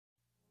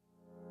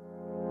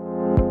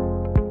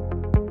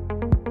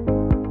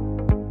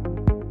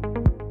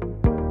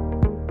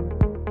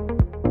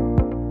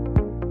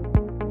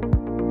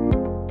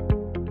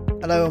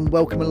Hello and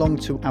welcome along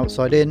to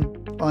Outside In.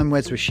 I'm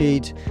Wes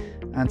Rashid,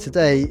 and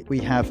today we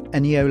have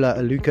Eniola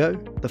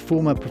Aluko, the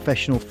former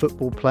professional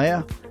football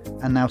player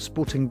and now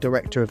sporting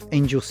director of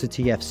Angel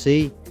City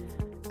FC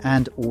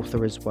and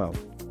author as well.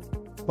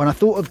 When I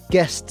thought of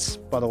guests,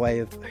 by the way,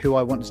 of who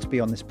I wanted to be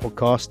on this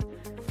podcast,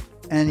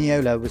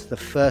 Eniola was the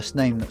first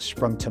name that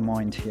sprung to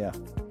mind here.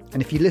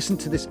 And if you listen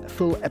to this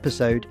full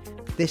episode,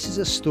 this is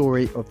a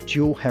story of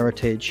dual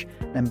heritage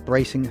and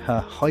embracing her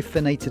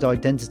hyphenated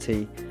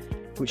identity,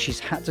 which she's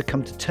had to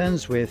come to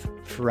terms with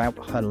throughout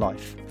her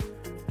life.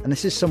 And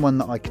this is someone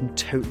that I can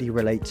totally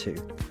relate to.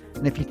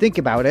 And if you think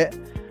about it,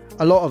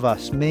 a lot of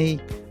us, me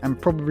and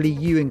probably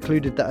you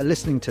included that are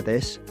listening to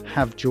this,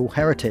 have dual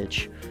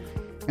heritage.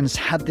 And it's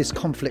had this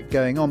conflict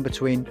going on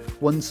between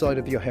one side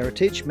of your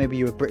heritage, maybe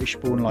you were British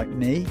born like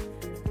me,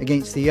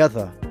 against the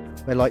other,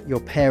 where like your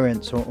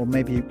parents or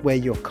maybe where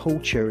your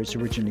culture is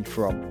originally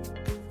from.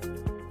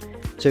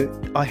 So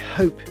I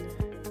hope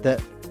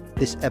that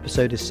this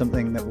episode is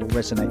something that will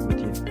resonate with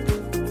you.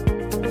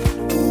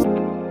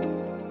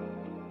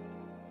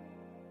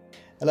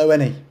 Hello,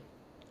 Eni.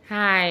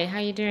 Hi, how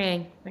are you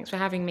doing? Thanks for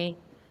having me.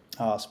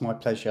 It's my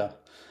pleasure.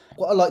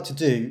 What I'd like to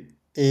do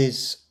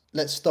is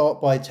let's start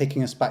by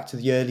taking us back to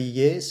the early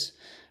years.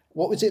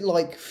 What was it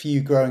like for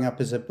you growing up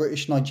as a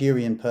British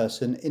Nigerian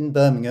person in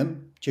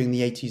Birmingham during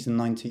the 80s and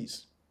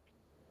 90s?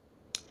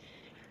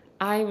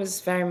 I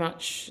was very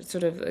much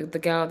sort of the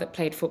girl that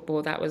played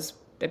football. That was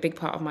a big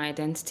part of my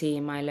identity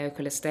in my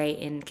local estate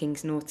in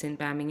Kings Norton,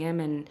 Birmingham.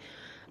 And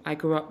I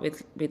grew up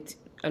with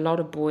a lot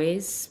of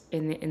boys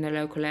in the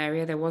local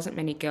area. There wasn't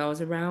many girls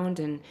around,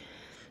 and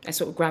I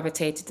sort of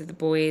gravitated to the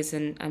boys,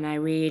 and I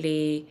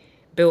really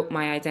built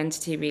my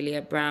identity really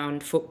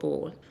around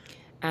football.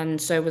 And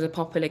so was a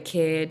popular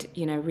kid,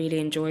 really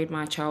enjoyed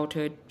my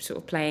childhood sort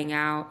of playing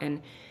out and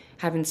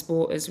having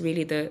sport as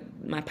really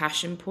my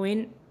passion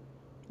point.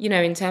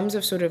 In terms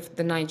of sort of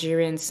the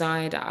Nigerian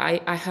side,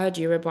 I heard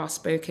Yoruba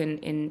spoken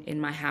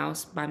in my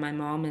house by my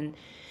mom and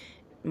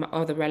my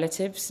other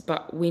relatives,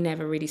 but we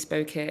never really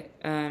spoke it.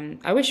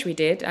 I wish we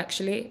did,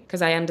 actually,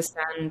 because I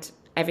understand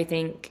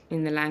everything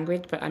in the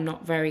language, but I'm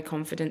not very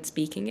confident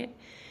speaking it.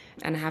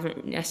 And I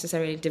haven't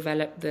necessarily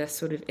developed the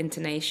sort of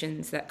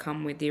intonations that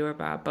come with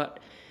Yoruba. But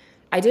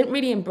I didn't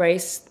really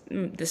embrace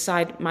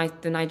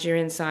the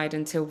Nigerian side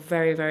until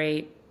very,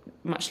 very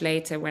much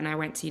later when I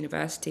went to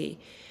university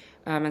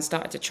and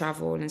started to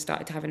travel and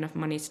started to have enough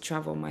money to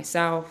travel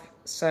myself.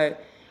 So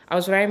I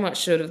was very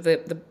much sort of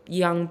the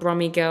young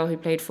Brummy girl who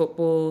played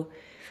football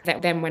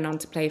that then went on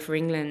to play for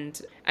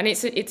England. And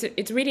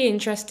it's really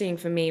interesting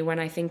for me when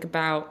I think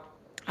about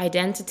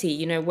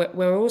identity.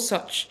 We're all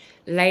such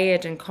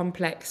layered and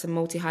complex and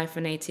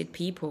multi-hyphenated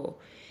people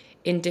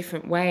in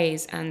different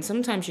ways, and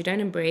sometimes you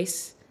don't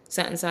embrace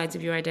certain sides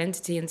of your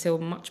identity until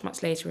much,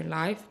 much later in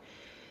life.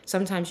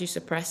 Sometimes you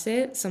suppress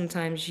it,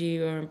 sometimes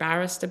you are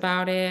embarrassed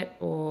about it,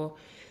 or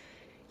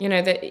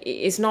that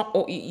it's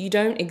not, you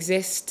don't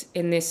exist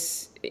in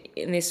this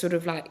sort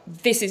of like,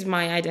 this is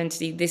my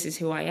identity, this is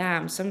who I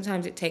am.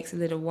 Sometimes it takes a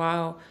little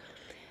while.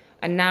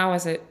 And now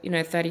as a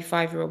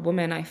 35-year-old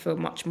woman, I feel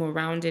much more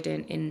rounded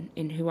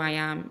in who I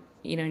am,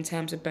 in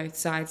terms of both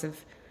sides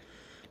of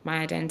my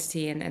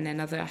identity and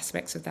then other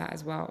aspects of that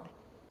as well.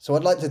 So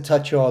I'd like to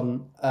touch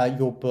on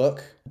your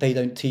book, They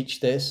Don't Teach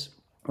This,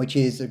 which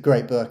is a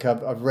great book.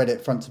 I've read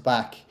it front to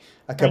back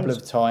a couple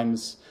of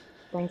times.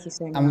 Thank you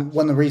so much. And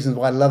one of the reasons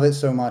why I love it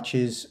so much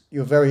is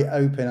you're very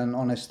open and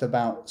honest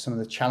about some of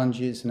the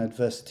challenges and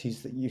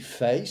adversities that you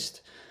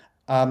faced.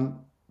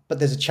 But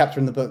there's a chapter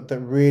in the book that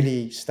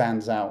really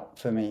stands out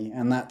for me,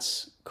 and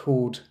that's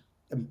called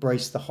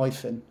Embrace the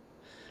Hyphen.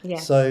 Yeah.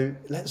 So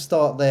let's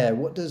start there.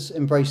 What does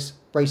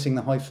embracing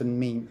the hyphen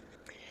mean?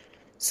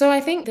 So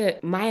I think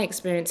that my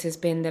experience has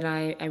been that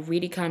I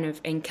really kind of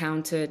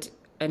encountered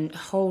a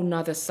whole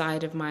nother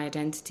side of my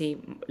identity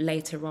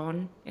later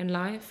on in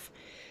life,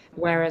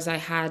 whereas I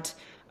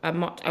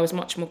was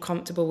much more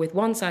comfortable with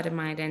one side of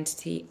my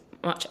identity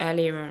much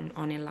earlier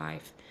on in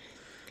life.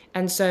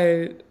 And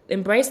so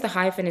embrace the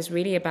hyphen is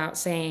really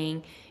about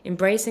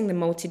embracing the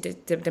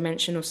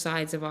multi-dimensional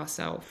sides of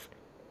ourselves,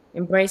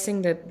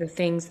 embracing the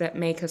things that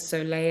make us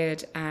so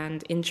layered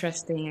and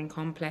interesting and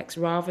complex,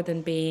 rather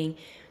than being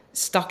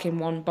stuck in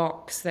one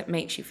box that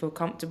makes you feel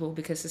comfortable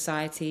because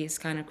society has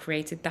kind of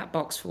created that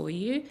box for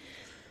you.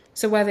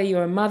 So whether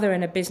you're a mother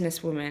and a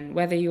businesswoman,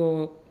 whether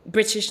you're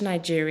British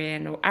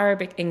Nigerian or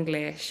Arabic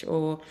English,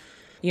 or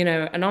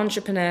an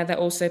entrepreneur that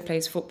also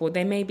plays football,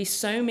 there may be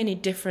so many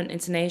different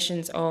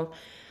intonations of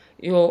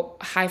your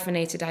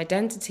hyphenated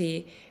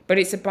identity, but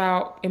it's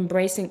about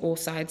embracing all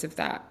sides of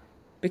that.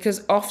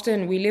 Because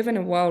often we live in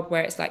a world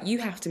where it's like, you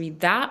have to be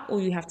that or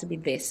you have to be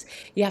this.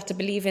 You have to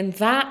believe in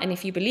that, and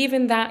if you believe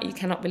in that, you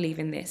cannot believe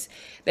in this.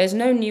 There's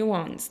no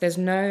nuance, there's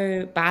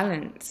no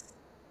balance.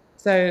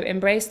 So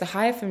embrace the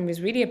hyphen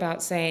was really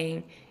about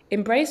saying,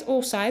 embrace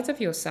all sides of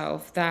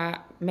yourself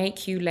that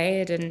make you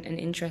layered and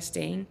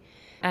interesting.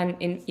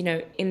 And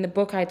in the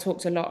book, I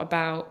talked a lot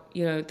about,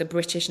 the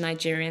British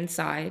Nigerian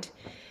side,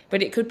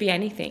 but it could be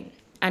anything.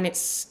 And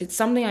it's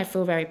something I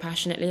feel very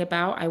passionately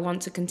about. I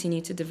want to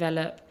continue to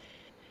develop,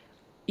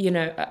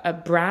 a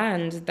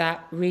brand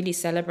that really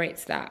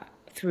celebrates that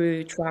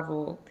through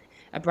travel,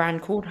 a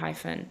brand called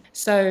Hyphen.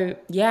 So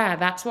yeah,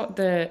 that's what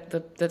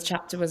the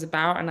chapter was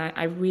about. And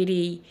I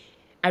really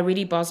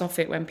buzz off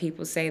it when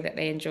people say that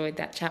they enjoyed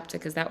that chapter,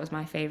 because that was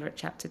my favorite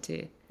chapter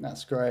too.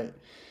 That's great.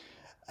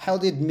 How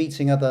did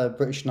meeting other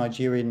British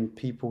Nigerian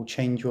people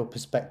change your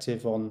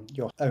perspective on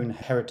your own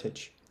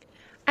heritage?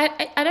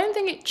 I don't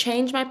think it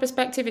changed my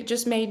perspective. It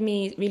just made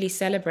me really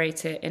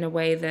celebrate it in a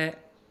way that,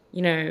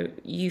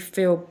 you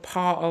feel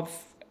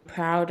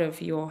proud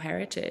of your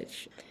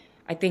heritage.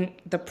 I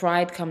think the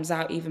pride comes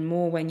out even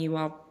more when you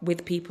are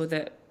with people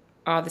that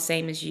are the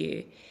same as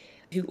you,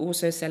 who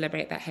also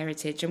celebrate that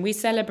heritage. And we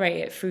celebrate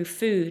it through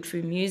food,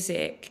 through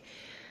music.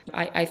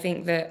 I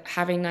think that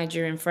having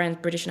Nigerian friends,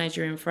 British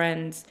Nigerian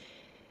friends,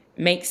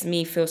 makes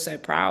me feel so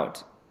proud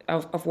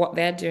of what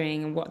they're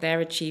doing and what they're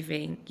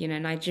achieving.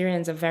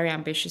 Nigerians are very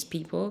ambitious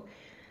people.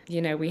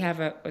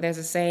 There's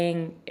a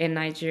saying in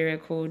Nigeria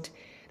called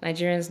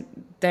Nigerians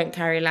don't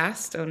carry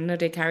last, or no,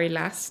 they carry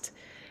last,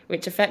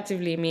 which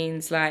effectively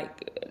means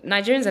like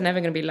Nigerians are never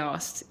going to be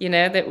last,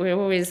 that we're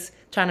always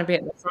trying to be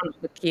at the front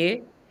of the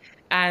queue.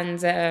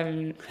 And,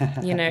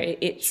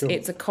 it's Sure.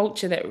 it's a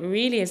culture that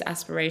really is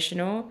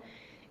aspirational.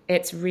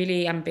 It's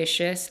really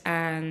ambitious,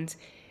 and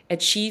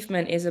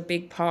achievement is a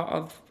big part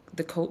of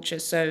the culture.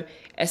 So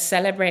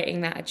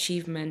celebrating that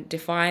achievement,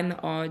 defying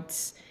the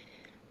odds,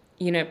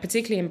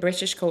 particularly in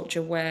British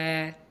culture,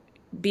 where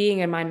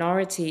being a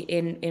minority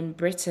in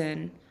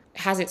Britain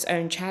has its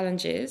own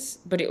challenges,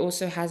 but it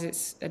also has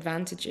its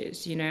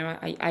advantages.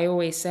 I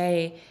always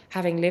say,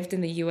 having lived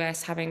in the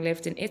US, having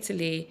lived in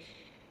Italy,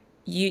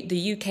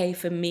 the UK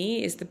for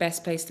me is the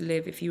best place to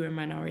live if you're a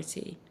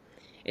minority.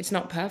 It's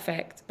not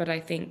perfect, but I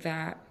think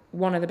that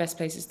one of the best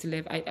places to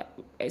live.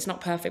 It's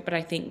not perfect, but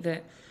I think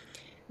that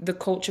the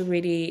culture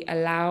really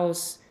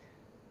allows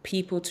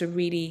people to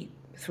really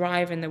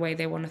thrive in the way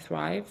they want to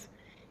thrive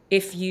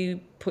if you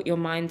put your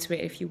mind to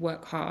it, if you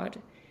work hard.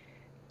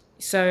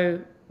 So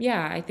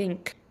yeah, I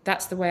think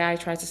that's the way I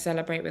try to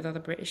celebrate with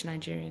other British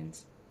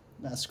Nigerians.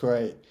 That's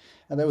great.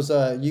 And there was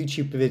a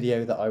YouTube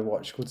video that I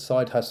watched called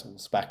Side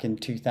Hustles back in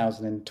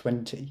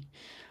 2020.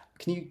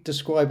 Can you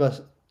describe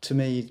to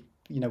me,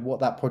 what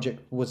that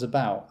project was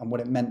about and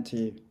what it meant to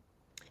you?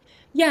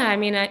 Yeah, I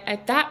mean,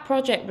 that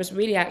project was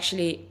really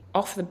actually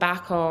off the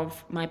back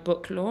of my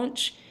book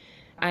launch.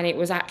 And it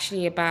was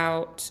actually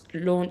about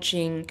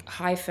launching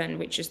Hyphen,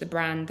 which is the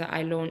brand that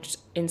I launched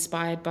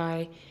inspired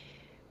by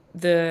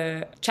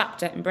the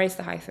chapter Embrace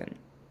the Hyphen.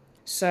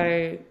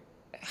 So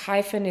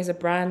Hyphen is a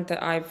brand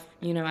that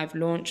I've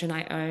launched and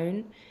I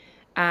own.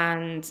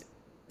 And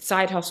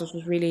Side Hustles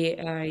was really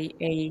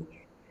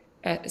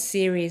a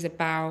series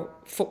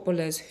about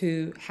footballers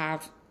who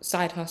have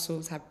side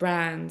hustles, have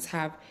brands,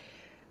 have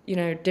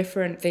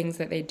different things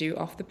that they do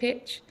off the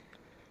pitch,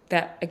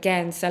 that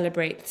again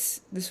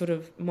celebrates the sort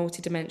of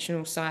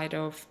multidimensional side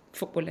of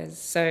footballers.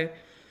 So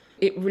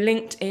it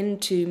linked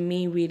into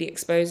me really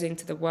exposing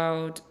to the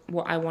world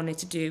what I wanted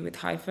to do with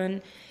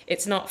Hyphen.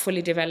 It's not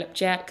fully developed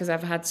yet because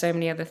I've had so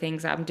many other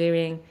things that I'm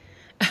doing.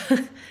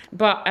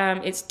 But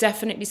it's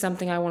definitely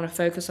something I want to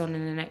focus on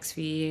in the next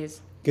few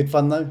years. Good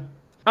fun though?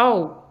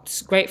 Oh,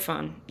 it's great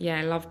fun. Yeah,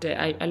 I loved it.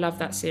 I love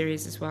that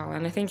series as well.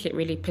 And I think it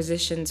really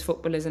positions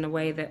footballers in a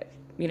way that,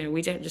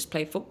 we don't just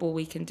play football,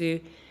 we can do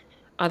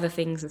other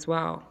things as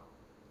well.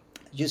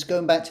 Just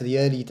going back to the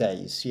early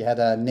days, you had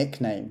a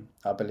nickname,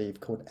 I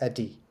believe, called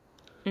Eddie.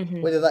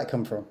 Where did that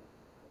come from?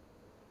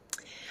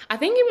 I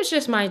think it was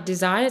just my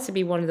desire to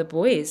be one of the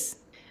boys.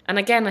 And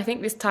again, I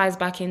think this ties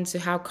back into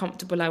how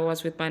comfortable I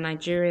was with my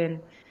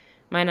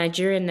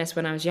Nigerianness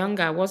when I was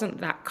younger. I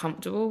wasn't that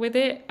comfortable with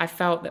it. I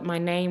felt that my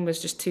name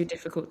was just too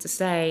difficult to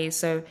say,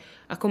 so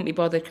I couldn't be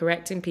bothered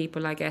correcting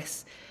people, I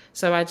guess.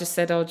 So I just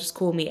said, "Oh, just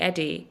call me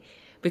Eddie,"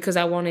 because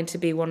I wanted to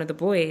be one of the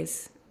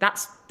boys.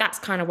 That's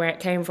kind of where it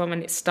came from,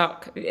 and it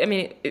stuck. I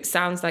mean, it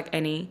sounds like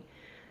any,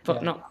 but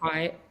Yeah. not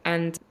quite.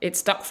 And it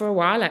stuck for a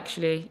while,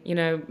 actually.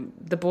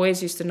 The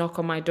boys used to knock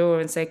on my door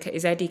and say,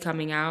 "Is Eddie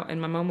coming out?"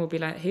 And my mum would be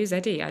like, "Who's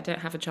Eddie? I don't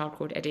have a child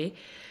called Eddie."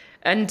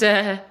 And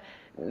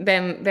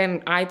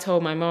then I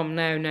told my mom,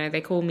 no,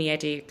 they call me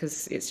Eddie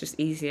because it's just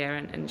easier,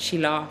 and she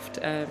laughed.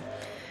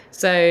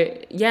 So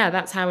yeah,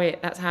 that's how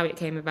it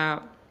came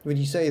about. Would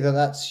you say that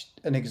that's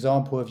an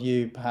example of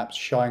you perhaps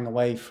shying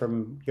away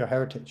from your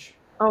heritage?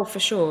 Oh, for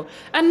sure,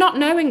 and not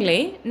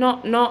knowingly,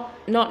 not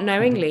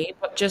knowingly,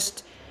 but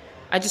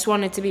I just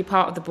wanted to be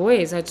part of the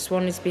boys. I just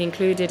wanted to be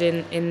included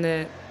in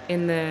the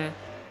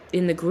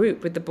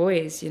group with the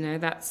boys.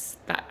 That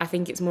I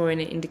think it's more an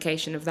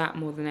indication of that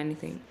more than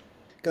anything.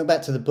 Going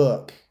back to the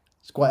book,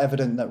 it's quite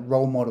evident that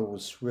role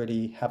models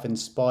really have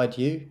inspired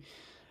you.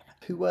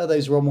 Who were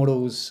those role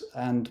models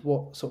and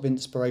what sort of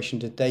inspiration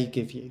did they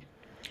give you?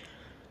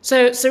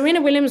 So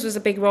Serena Williams was a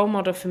big role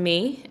model for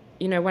me.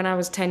 When I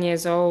was 10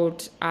 years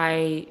old,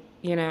 I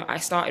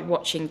started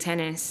watching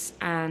tennis,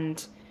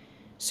 and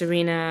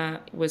Serena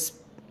was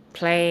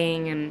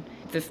playing, and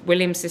the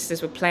Williams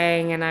sisters were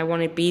playing, and I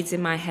wanted beads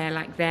in my hair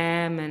like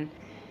them. And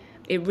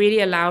it really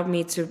allowed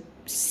me to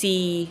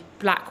see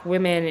black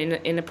women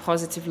in a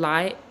positive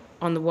light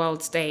on the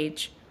world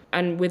stage.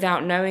 And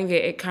without knowing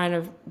it, it kind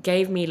of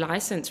gave me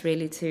license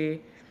really to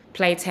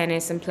play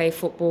tennis and play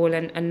football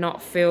and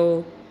not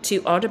feel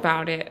too odd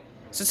about it.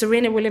 So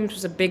Serena Williams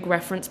was a big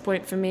reference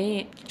point for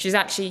me. She's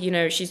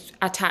actually, she's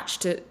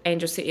attached to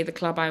Angel City, the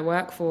club I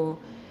work for.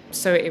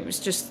 So it was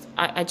just,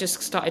 I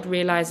just started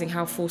realizing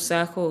how full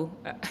circle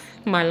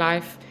my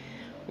life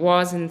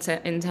was in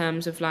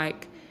terms of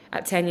like,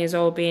 at 10 years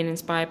old being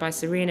inspired by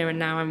Serena, and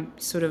now I'm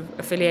sort of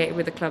affiliated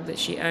with the club that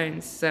she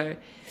owns. So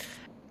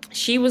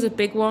she was a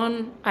big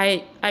one.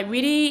 I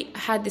really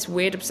had this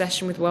weird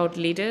obsession with world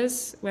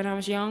leaders when I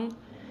was young.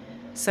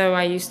 So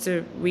I used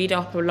to read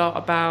up a lot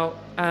about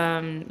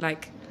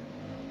like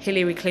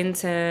Hillary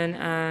Clinton,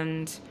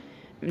 and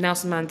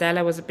Nelson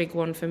Mandela was a big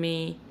one for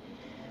me.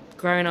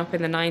 Growing up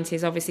in the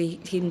 90s,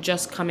 obviously him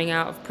just coming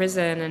out of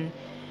prison,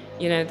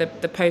 and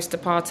the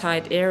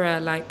post-apartheid era,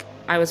 like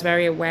I was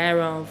very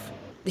aware of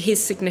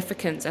his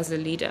significance as a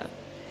leader,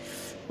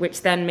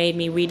 which then made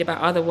me read about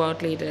other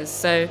world leaders.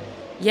 So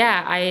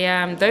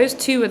yeah, those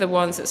two are the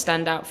ones that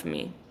stand out for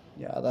me.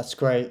 Yeah, that's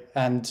great.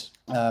 And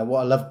what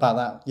I love about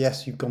that,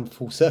 yes, you've gone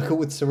full circle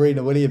with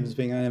Serena Williams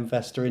being an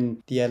investor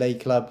in the LA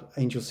club,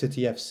 Angel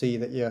City FC,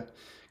 that you're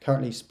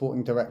currently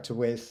sporting director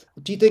with.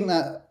 Do you think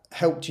that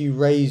helped you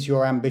raise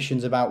your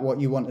ambitions about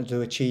what you wanted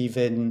to achieve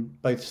in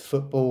both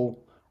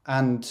football,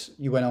 and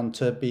you went on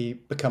to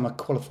become a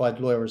qualified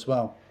lawyer as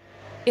well?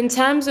 In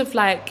terms of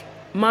like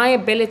my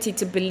ability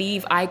to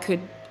believe I could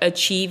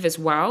achieve as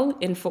well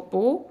in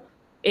football,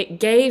 it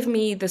gave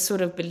me the sort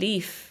of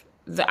belief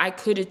that I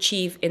could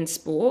achieve in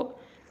sport.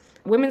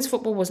 Women's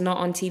football was not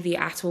on TV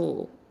at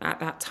all at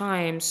that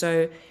time.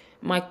 So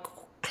my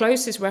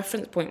closest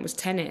reference point was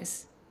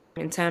tennis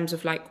in terms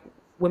of like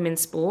women's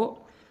sport,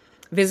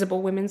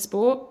 visible women's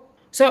sport.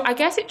 So I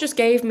guess it just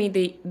gave me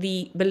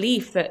the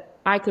belief that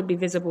I could be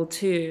visible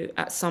too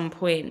at some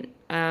point.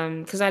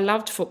 Because I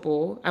loved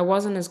football. I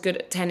wasn't as good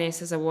at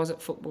tennis as I was at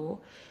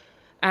football.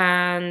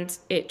 And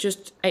it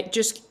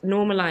just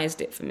normalized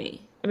it for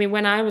me. I mean,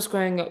 when I was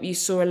growing up, you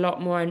saw a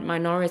lot more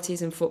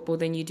minorities in football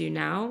than you do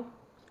now.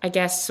 I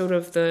guess sort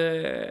of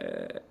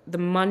the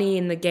money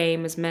in the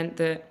game has meant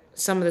that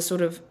some of the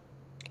sort of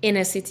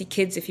inner city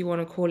kids, if you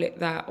want to call it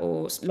that,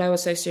 or lower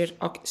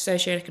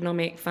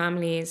socioeconomic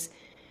families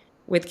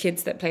with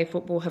kids that play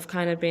football have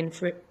kind of been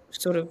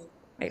sort of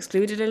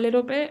excluded a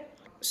little bit.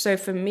 So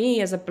for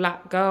me as a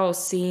black girl,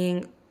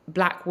 seeing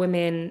black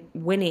women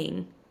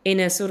winning in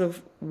a sort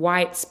of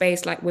white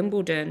space like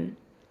Wimbledon,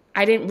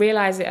 I didn't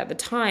realize it at the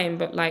time,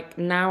 but like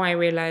now I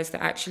realize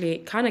that actually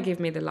it kind of gave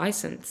me the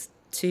license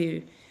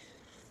to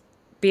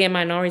be a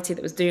minority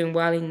that was doing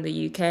well in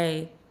the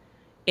UK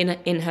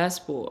in her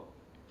sport.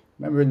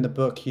 Remember in the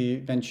book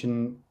you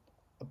mentioned,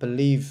 I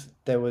believe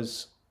there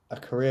was a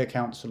career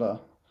counsellor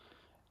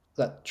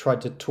that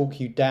tried to talk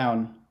you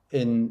down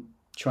in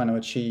trying to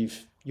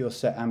achieve your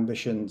set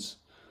ambitions.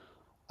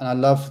 And I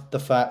love the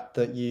fact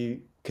that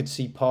you could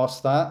see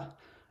past that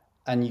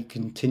and you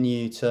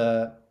continue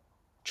to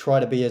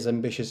try to be as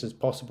ambitious as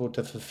possible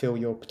to fulfill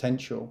your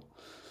potential.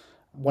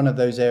 One of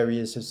those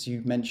areas, as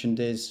you mentioned,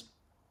 is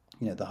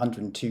the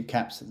 102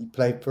 caps that you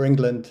played for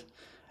England,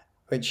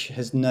 which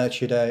has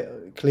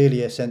nurtured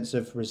clearly a sense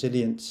of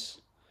resilience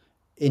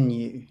in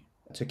you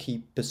to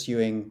keep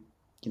pursuing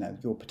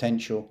your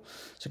potential.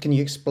 So can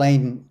you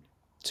explain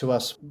to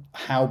us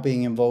how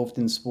being involved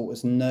in sport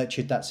has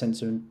nurtured that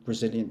sense of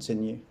resilience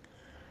in you?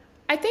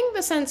 I think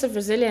the sense of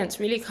resilience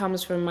really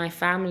comes from my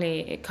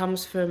family. It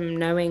comes from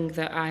knowing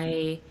that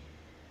I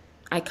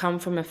come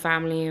from a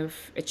family of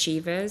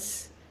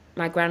achievers.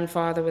 My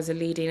grandfather was a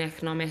leading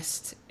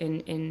economist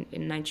in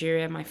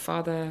Nigeria. My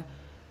father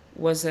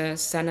was a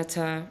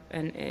senator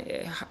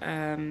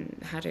and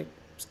had a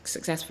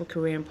successful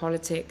career in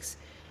politics.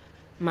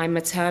 My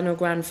maternal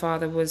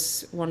grandfather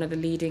was one of the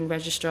leading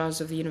registrars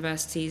of the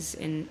universities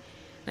in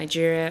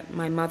Nigeria.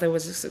 My mother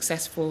was a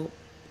successful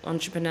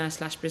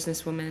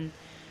entrepreneur/businesswoman.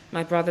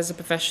 My brother's a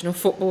professional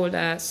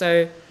footballer.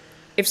 So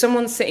if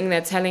someone's sitting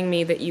there telling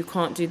me that you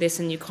can't do this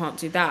and you can't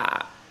do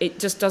that, it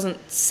just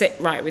doesn't sit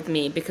right with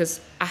me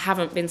because I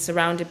haven't been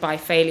surrounded by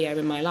failure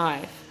in my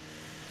life.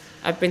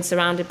 I've been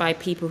surrounded by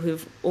people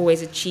who've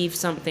always achieved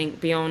something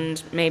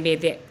beyond maybe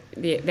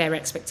their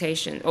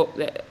expectation or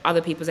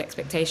other people's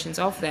expectations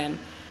of them.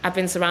 I've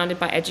been surrounded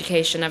by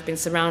education. I've been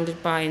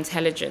surrounded by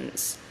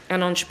intelligence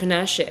and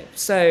entrepreneurship.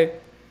 So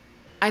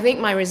I think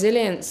my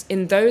resilience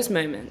in those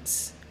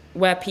moments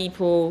where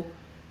people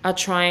are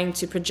trying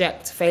to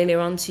project failure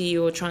onto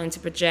you or trying to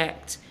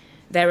project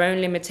their own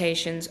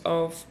limitations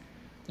of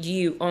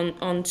you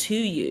onto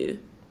you,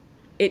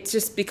 it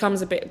just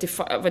becomes a bit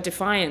of a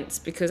defiance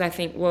because I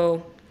think,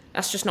 well,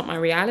 that's just not my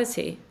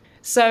reality.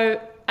 So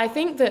I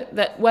think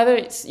that whether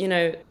it's,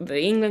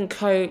 the England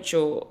coach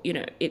or,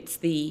 it's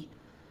the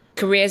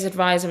careers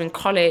advisor in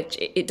college,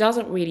 it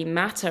doesn't really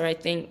matter. I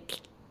think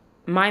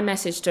my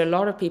message to a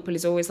lot of people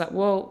is always like,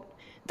 well,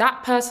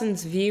 that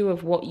person's view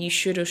of what you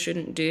should or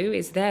shouldn't do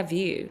is their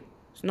view.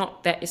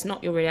 It's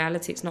not your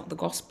reality, it's not the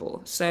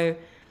gospel. So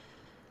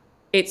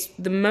it's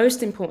the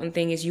most important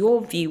thing is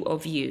your view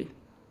of you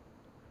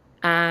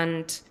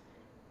and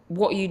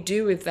what you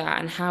do with that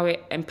and how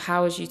it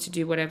empowers you to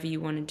do whatever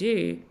you want to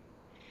do.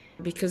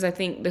 Because I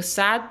think the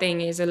sad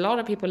thing is a lot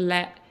of people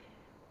let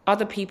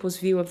other people's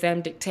view of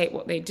them dictate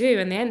what they do,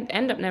 and they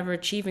end up never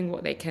achieving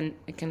what they can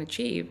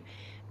achieve.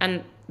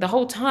 And the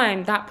whole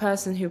time, that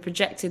person who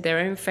projected their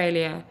own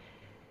failure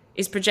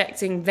is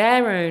projecting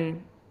their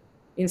own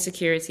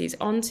insecurities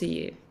onto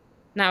you.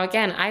 Now,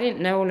 again, I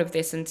didn't know all of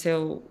this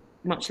until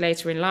much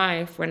later in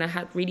life when I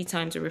had really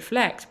time to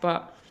reflect.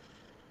 But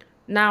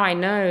now I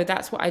know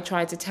that's what I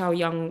try to tell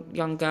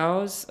young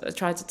girls. I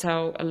try to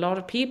tell a lot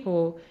of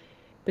people,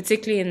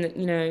 particularly in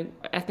the,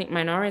 ethnic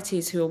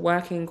minorities who are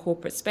working in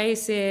corporate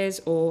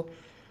spaces or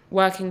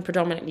working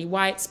predominantly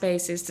white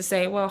spaces, to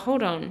say, well,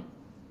 hold on.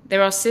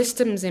 There are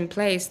systems in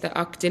place that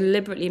are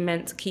deliberately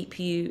meant to keep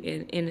you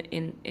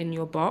in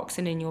your box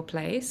and in your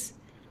place.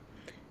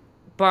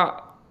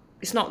 But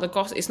it's not the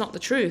gospel, it's not the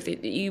truth.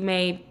 You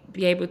may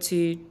be able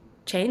to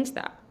change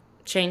that,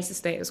 change the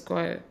status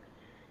quo.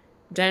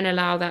 Don't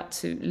allow that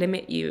to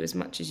limit you as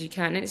much as you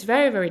can. And it's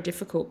very, very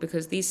difficult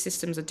because these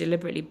systems are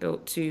deliberately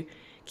built to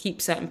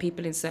keep certain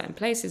people in certain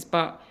places.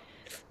 But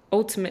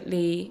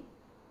ultimately,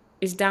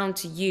 it's down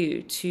to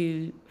you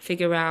to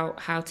figure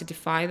out how to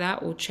defy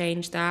that or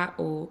change that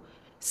or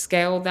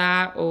scale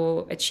that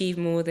or achieve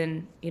more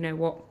than,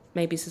 what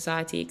maybe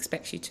society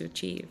expects you to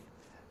achieve.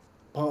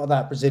 Part of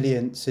that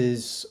resilience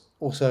is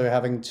also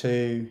having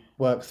to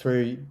work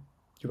through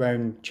your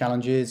own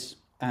challenges,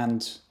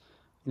 and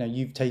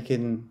you've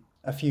taken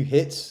a few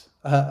hits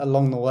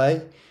along the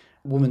way.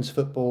 Women's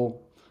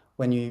football,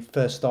 when you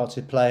first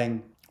started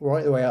playing,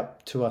 right the way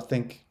up to I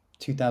think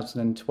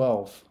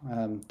 2012,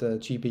 the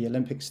GB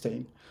Olympics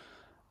team,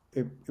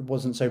 it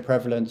wasn't so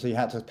prevalent, so you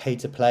had to pay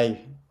to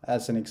play,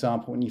 as an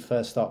example, when you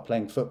first start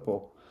playing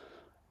football.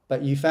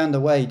 But you found a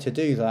way to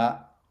do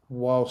that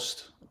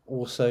whilst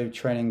also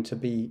training to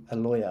be a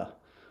lawyer.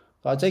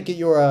 I take it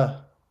you're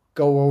a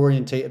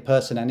goal-orientated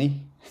person,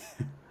 Annie?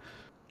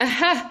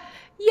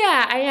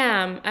 Yeah, I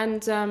am.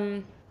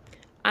 And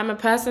I'm a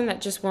person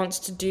that just wants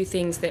to do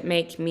things that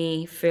make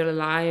me feel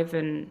alive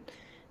and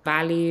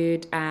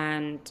valued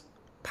and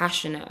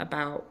passionate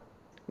about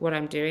what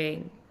I'm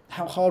doing.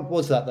 How hard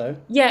was that, though?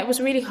 Yeah, it was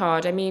really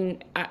hard. I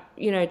mean,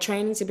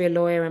 training to be a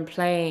lawyer and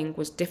playing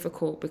was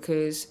difficult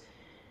because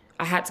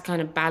I had to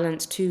kind of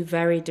balance two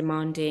very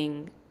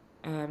demanding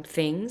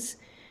things.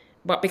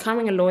 But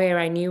becoming a lawyer,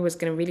 I knew was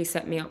going to really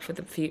set me up for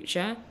the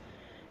future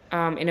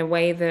in a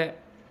way that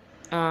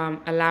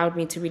allowed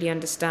me to really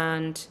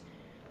understand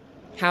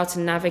how to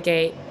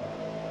navigate,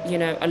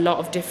 a lot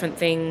of different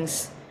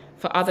things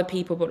for other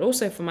people, but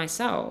also for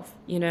myself.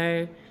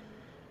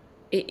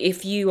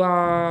 If you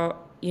are,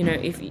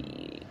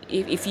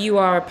 if you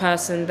are a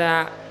person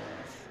that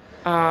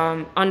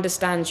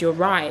understands your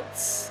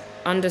rights,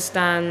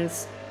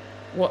 understands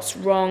what's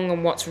wrong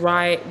and what's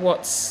right,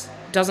 what's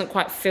doesn't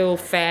quite feel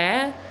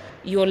fair,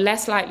 you're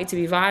less likely to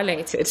be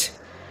violated.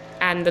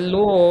 And the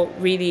law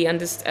really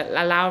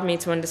allowed me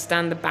to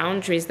understand the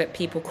boundaries that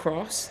people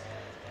cross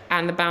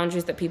and the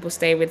boundaries that people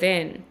stay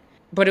within.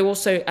 But it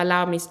also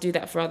allowed me to do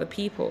that for other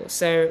people.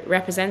 So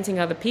representing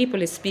other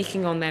people is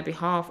speaking on their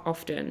behalf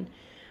often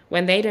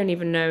when they don't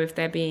even know if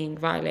they're being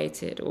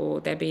violated or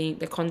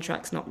the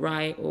contract's not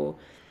right or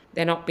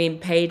they're not being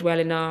paid well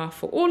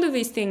enough. Or all of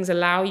these things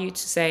allow you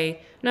to say,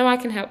 no, I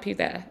can help you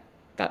there.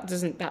 That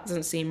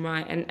doesn't seem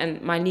right.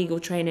 And my legal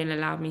training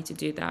allowed me to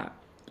do that.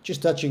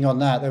 Just touching on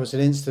that, there was an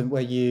incident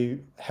where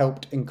you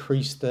helped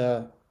increase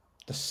the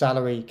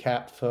salary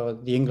cap for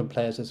the England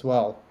players as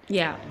well.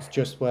 Yeah. It's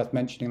just worth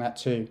mentioning that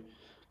too.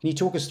 Can you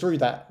talk us through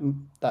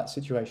that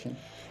situation?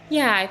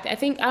 Yeah, I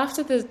think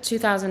after the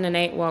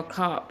 2008 World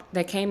Cup,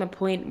 there came a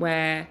point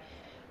where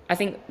I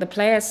think the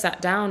players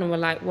sat down and were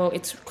like, well,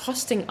 it's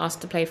costing us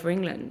to play for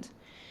England.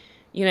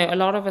 A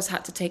lot of us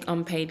had to take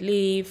unpaid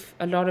leave.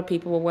 A lot of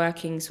people were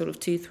working sort of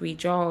 2-3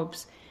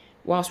 jobs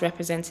whilst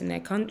representing their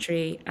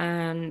country.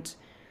 And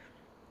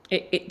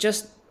it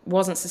just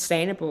wasn't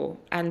sustainable.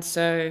 And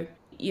so,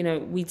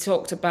 we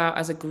talked about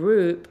as a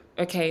group,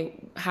 okay,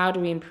 how do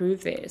we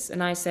improve this?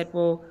 And I said,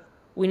 well,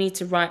 we need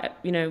to write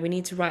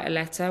a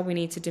letter. We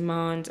need to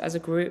demand as a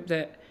group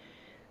that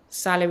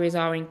salaries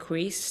are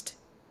increased,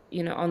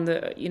 on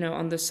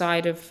the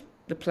side of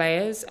the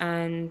players.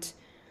 And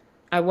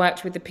I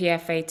worked with the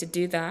PFA to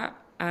do that.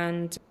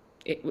 And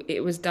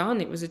it was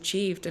done. It was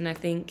achieved. And I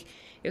think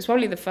it was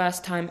probably the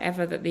first time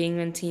ever that the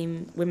England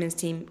team, women's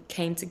team,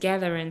 came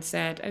together and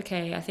said,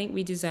 okay, I think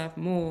we deserve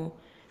more.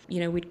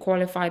 We'd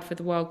qualified for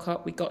the World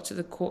Cup. We got to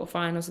the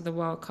quarterfinals of the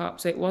World Cup.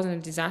 So it wasn't a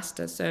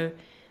disaster. So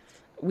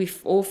we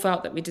all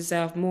felt that we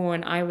deserved more.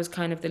 And I was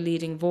kind of the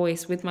leading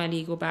voice with my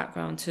legal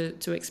background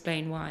to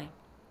explain why.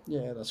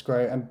 Yeah, that's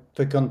great. And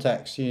for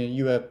context,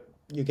 you're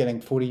getting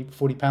 40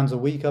 pounds a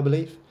week, I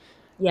believe.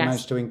 Yes. You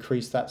managed to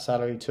increase that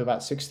salary to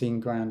about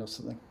 16 grand or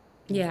something.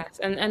 Yes.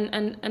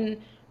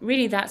 And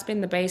really that's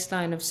been the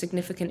baseline of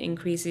significant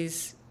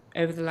increases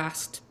over the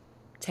last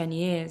 10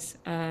 years.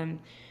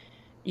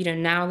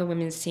 Now the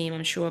women's team,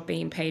 I'm sure, are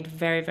being paid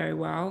very, very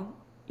well.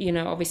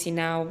 Obviously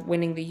now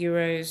winning the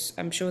Euros,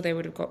 I'm sure they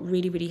would have got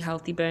really, really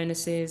healthy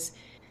bonuses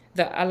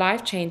that are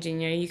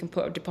life-changing. You can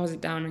put a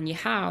deposit down on your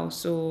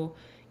house, or,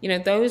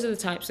 those are the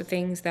types of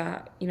things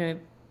that,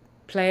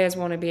 players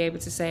want to be able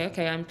to say,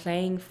 okay, I'm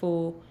playing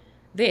for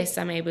this,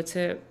 I'm able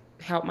to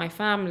help my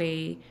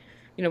family,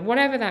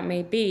 whatever that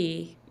may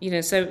be.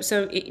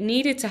 So it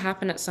needed to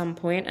happen at some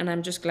point, and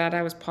I'm just glad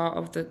I was part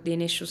of the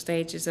initial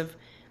stages of,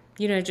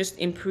 just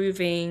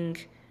improving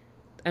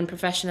and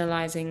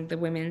professionalizing the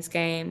women's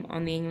game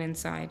on the England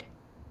side.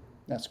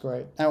 That's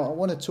great. Now, I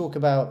want to talk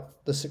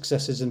about the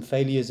successes and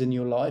failures in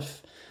your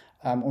life.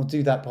 I'll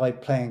do that by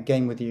playing a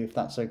game with you, if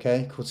that's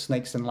okay, called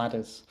Snakes and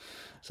Ladders.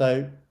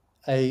 So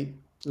a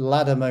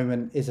ladder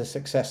moment is a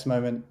success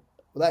moment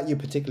that you're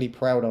particularly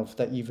proud of,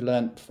 that you've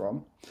learnt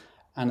from.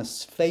 And a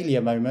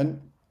failure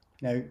moment,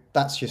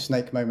 that's your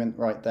snake moment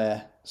right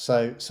there.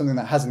 So something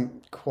that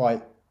hasn't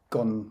quite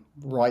gone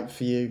right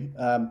for you,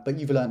 but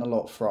you've learnt a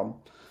lot from.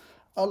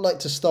 I'd like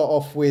to start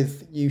off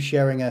with you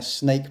sharing a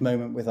snake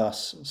moment with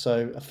us.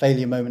 So a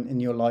failure moment in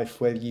your life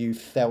where you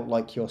felt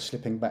like you're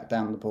slipping back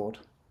down the board.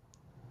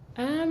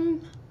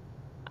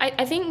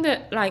 I think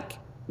that,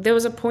 there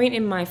was a point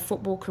in my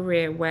football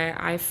career where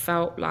I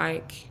felt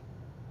like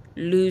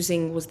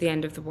losing was the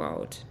end of the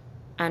world.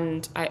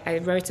 And I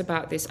wrote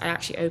about this. I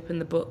actually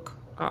opened the book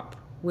up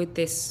with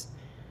this.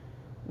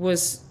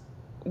 Was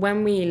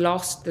when we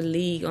lost the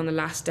league on the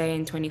last day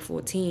in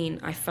 2014,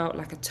 I felt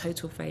like a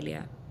total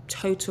failure.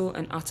 Total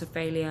and utter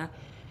failure.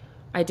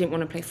 I didn't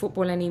want to play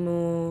football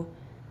anymore,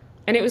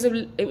 and it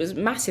was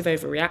massive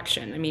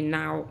overreaction. I mean,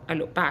 now I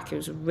look back, it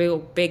was a real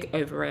big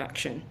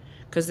overreaction,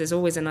 because there's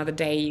always another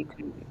day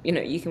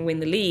you can win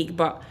the league.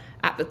 But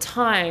at the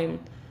time,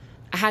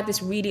 I had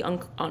this really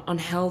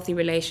unhealthy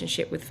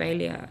relationship with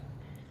failure.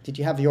 Did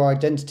you have your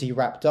identity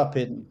wrapped up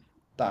in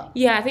that?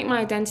 Yeah, I think my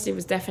identity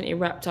was definitely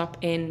wrapped up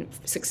in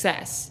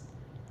success,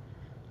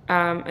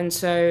 and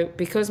so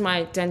because my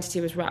identity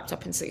was wrapped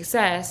up in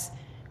success,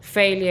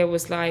 failure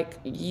was like,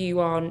 you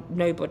are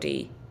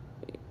nobody,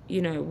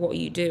 what are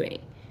you doing?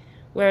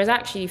 Whereas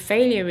actually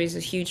failure is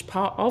a huge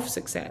part of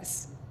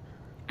success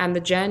and the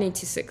journey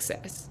to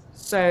success.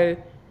 So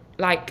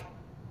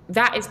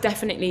that is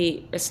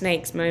definitely a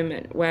snake's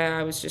moment where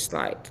I was just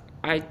like,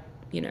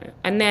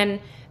 and then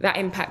that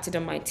impacted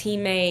on my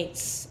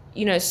teammates,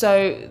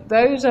 so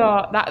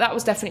that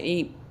was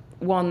definitely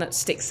one that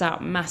sticks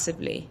out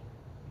massively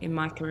in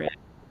my career.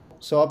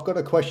 So I've got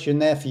a question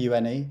there for you,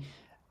 Annie.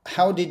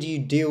 How did you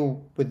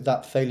deal with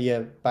that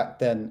failure back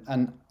then?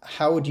 And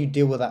how would you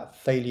deal with that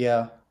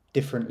failure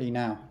differently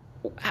now?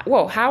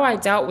 Well, how I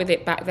dealt with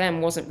it back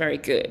then wasn't very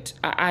good.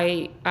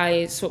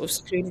 I sort of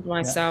secluded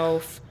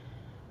myself.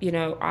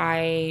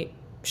 I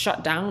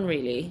shut down,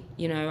 really.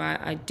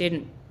 I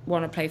didn't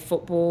want to play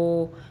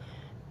football.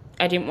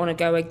 I didn't want to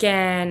go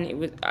again. It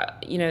was,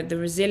 the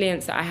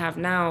resilience that I have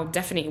now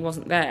definitely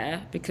wasn't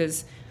there,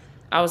 because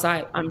I was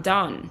like, I'm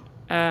done.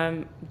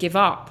 Give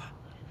up.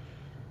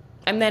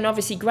 And then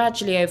obviously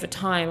gradually over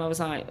time, I was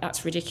like,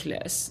 that's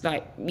ridiculous.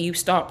 Like, you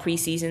start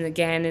pre-season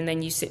again, and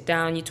then you sit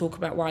down, you talk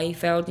about why you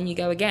failed, and you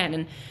go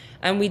again.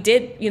 And we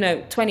did,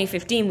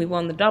 2015, we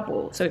won the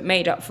double, so it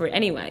made up for it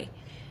anyway.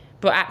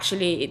 But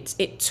actually,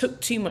 it took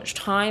too much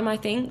time, I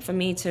think, for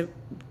me to,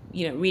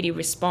 really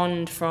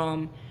respond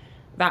from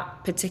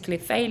that particular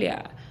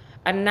failure.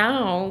 And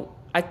now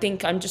I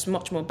think I'm just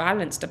much more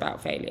balanced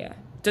about failure.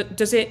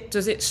 Does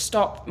it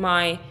stop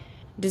my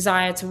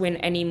desire to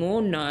win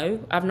anymore?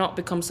 No, I've not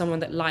become someone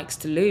that likes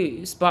to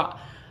lose, but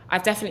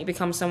I've definitely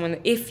become someone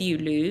that if you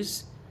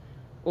lose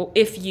or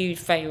if you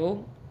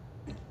fail,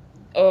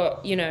 or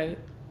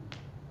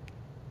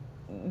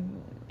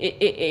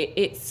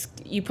it's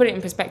you put it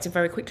in perspective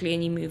very quickly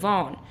and you move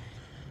on.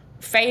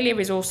 Failure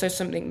is also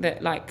something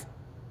that,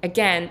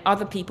 again,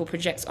 other people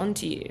project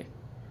onto you.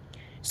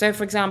 So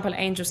for example,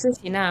 Angel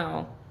City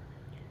now,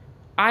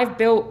 I've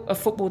built a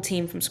football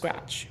team from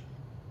scratch.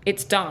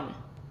 It's done.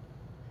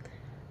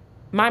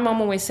 My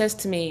mom always says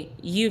to me,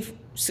 you've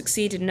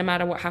succeeded no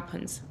matter what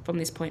happens from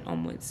this point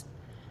onwards.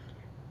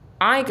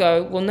 I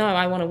go, well, no,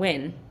 I want to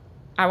win.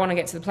 I want to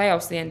get to the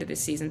playoffs at the end of this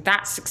season.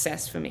 That's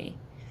success for me.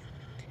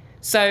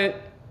 So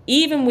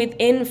even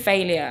within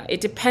failure,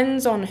 it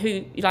depends on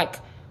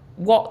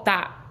what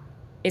that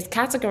is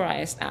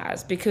categorized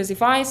as. Because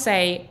if I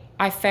say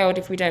I failed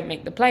if we don't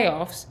make the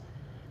playoffs,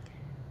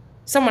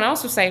 someone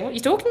else will say, what are you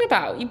talking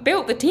about? You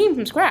built the team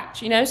from scratch,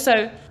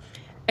 So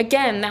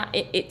again,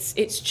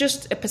 it's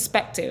just a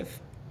perspective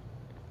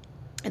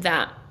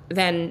that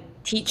then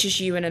teaches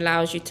you and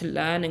allows you to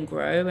learn and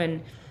grow.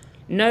 And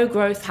no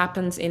growth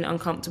happens in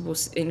comfortable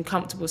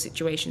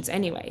situations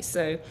anyway.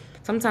 So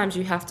sometimes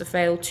you have to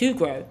fail to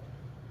grow.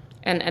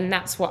 And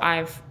that's what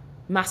I've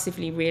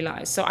massively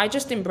realized. So I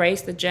just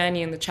embrace the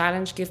journey and the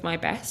challenge, give my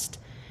best.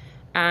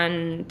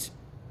 And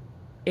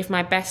if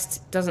my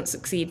best doesn't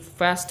succeed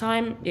first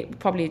time, it will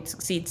probably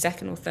succeed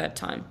second or third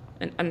time.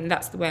 And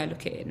that's the way I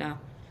look at it now.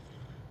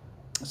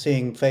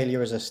 seeing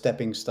failure as a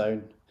stepping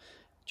stone,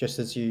 just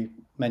as you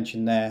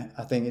mentioned there.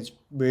 I think it's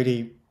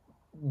really,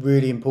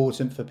 really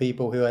important for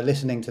people who are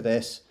listening to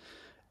this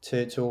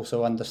to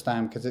also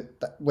understand, because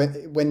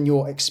when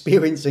you're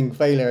experiencing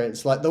failure,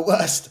 it's like the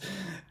worst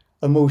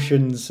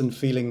emotions and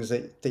feelings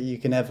that you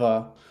can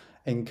ever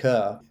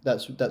incur.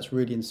 That's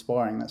really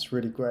inspiring. That's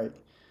really great.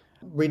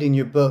 Reading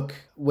your book,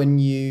 when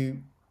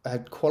you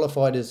had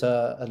qualified as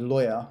a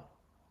lawyer,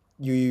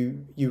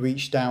 you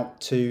reached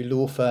out to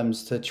law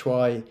firms to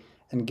try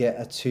and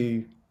get a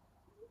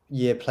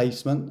 2-year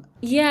placement.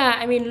 Yeah,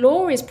 I mean,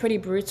 law is pretty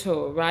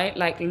brutal, right?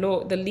 Like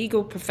law, the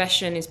legal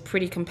profession is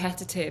pretty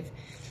competitive.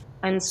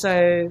 And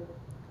so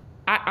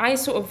I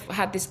sort of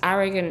had this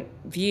arrogant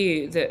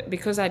view that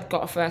because I'd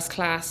got a first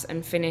class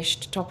and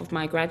finished top of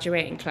my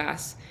graduating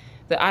class,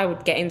 that I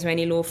would get into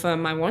any law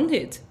firm I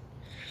wanted.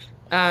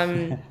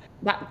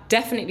 That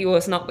definitely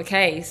was not the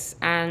case.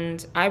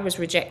 And I was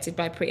rejected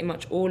by pretty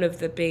much all of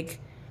the big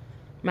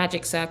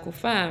magic circle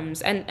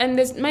firms. And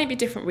there's maybe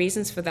different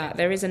reasons for that.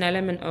 There is an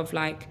element of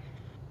like,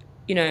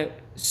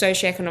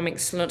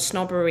 socioeconomic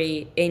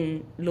snobbery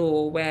in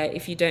law, where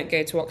if you don't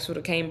go to Oxford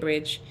or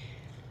Cambridge,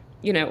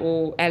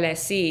 or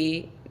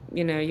LSE,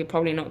 you're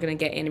probably not going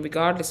to get in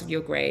regardless of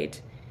your grade.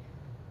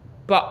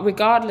 But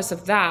regardless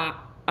of that,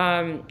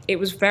 it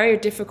was very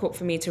difficult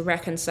for me to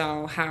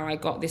reconcile how I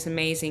got this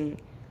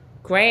amazing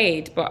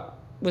grade, but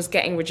was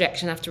getting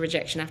rejection after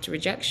rejection after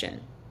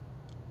rejection.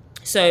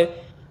 So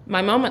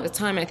my mom at the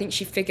time, I think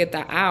she figured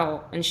that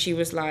out, and she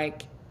was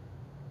like,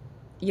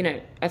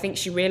 I think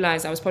she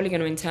realized I was probably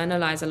going to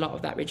internalize a lot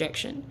of that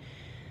rejection.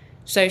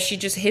 So she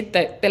just hid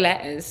the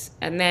letters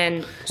and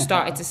then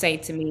started to say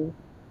to me,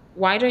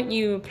 why don't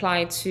you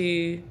apply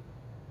to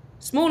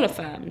smaller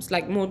firms,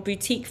 like more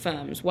boutique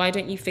firms? Why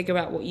don't you figure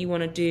out what you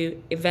want to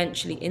do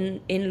eventually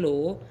in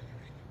law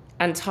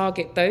and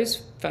target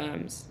those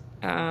firms?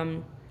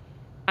 And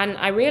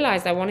I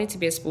realized I wanted to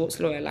be a sports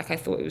lawyer. Like, I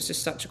thought it was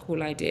just such a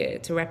cool idea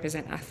to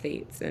represent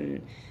athletes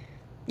and,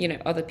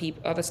 other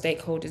people, other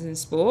stakeholders in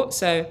sport.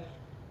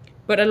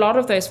 But a lot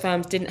of those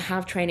firms didn't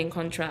have training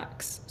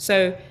contracts.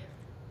 So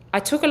I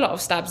took a lot of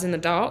stabs in the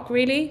dark,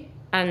 really,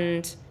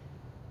 and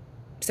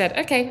said,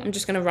 okay, I'm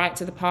just going to write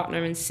to the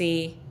partner and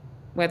see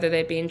whether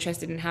they'd be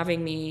interested in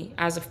having me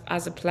as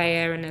a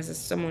player and as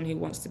someone who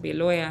wants to be a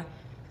lawyer.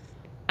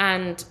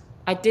 And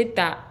I did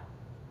that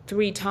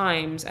 3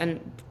 times,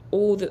 and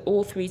all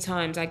 3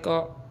 times I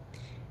got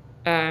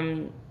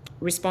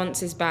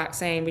responses back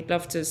saying, we'd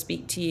love to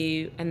speak to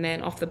you. And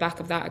then off the back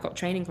of that, I got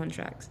training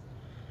contracts.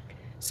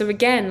 So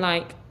again,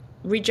 like,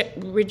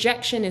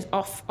 rejection is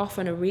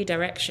often a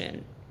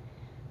redirection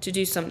to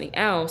do something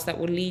else that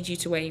will lead you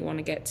to where you want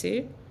to get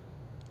to.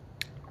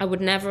 I would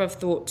never have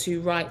thought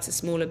to write to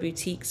smaller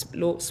boutique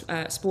sports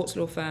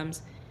law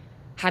firms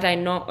had I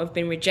not have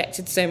been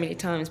rejected so many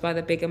times by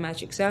the bigger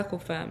magic circle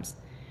firms.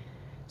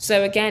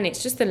 So again,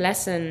 it's just a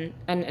lesson,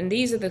 and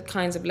these are the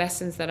kinds of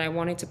lessons that I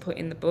wanted to put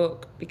in the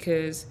book,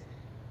 because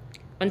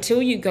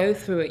until you go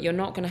through it, you're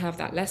not going to have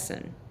that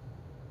lesson.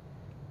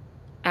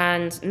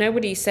 And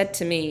nobody said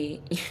to me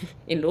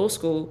in law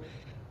school,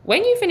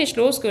 when you finish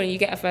law school and you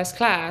get a first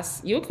class,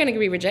 you're going to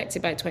be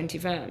rejected by 20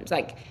 firms.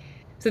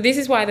 So this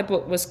is why the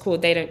book was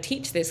called They Don't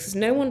Teach This, because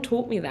no one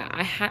taught me that.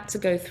 I had to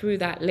go through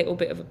that little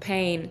bit of a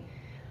pain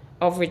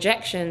of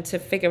rejection to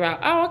figure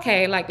out,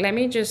 okay, let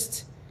me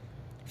just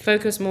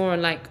focus more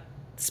on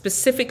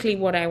specifically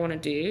what I want to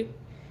do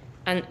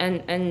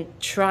and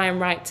try and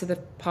write to the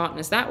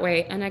partners that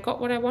way. And I got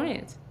what I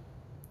wanted.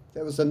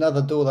 There was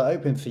another door that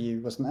opened for you,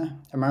 wasn't there?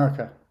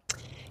 America.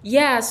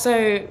 Yeah,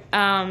 so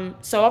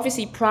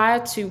obviously prior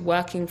to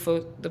working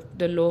for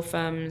the law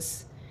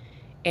firms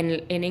in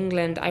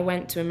England, I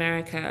went to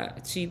America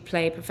to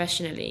play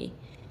professionally.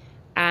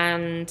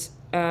 And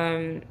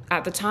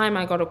at the time,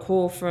 I got a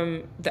call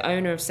from the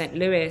owner of St.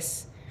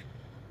 Louis,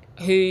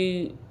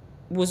 who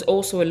was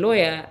also a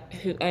lawyer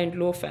who owned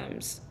law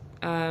firms.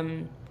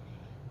 And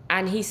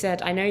he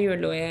said, I know you're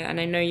a lawyer and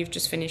I know you've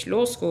just finished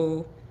law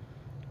school.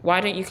 Why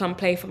don't you come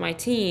play for my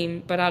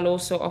team? But I'll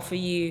also offer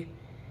you,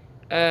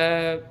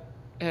 an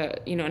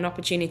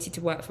opportunity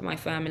to work for my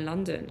firm in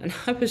London. And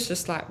I was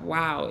just like,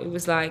 wow. It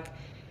was like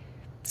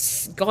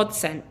God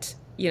sent,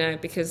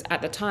 because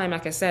at the time,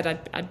 like I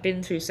said, I'd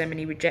been through so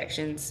many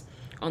rejections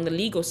on the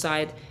legal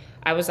side.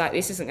 I was like,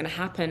 this isn't going to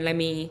happen. Let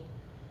me,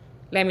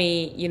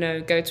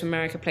 go to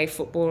America, play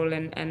football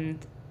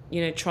and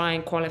try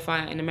and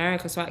qualify in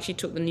America. So I actually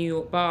took the New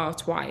York bar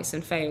twice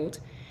and failed.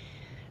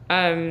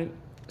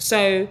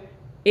 So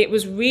it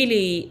was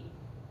really,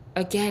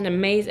 again,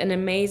 an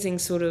amazing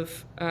sort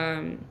of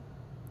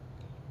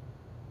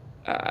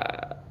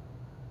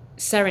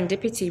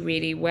serendipity,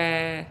 really,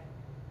 where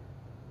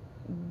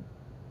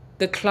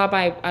the club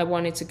I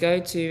wanted to go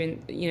to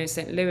in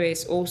St.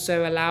 Louis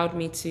also allowed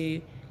me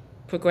to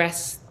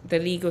progress the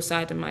legal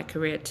side of my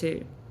career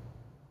too.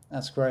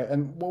 That's great.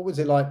 And what was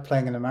it like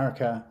playing in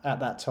America at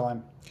that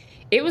time?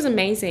 It was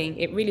amazing.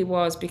 It really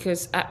was,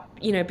 because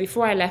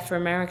before I left for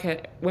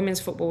America, women's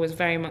football was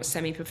very much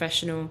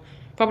semi-professional,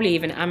 probably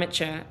even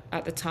amateur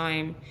at the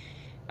time.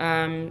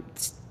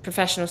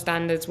 professional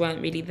standards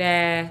weren't really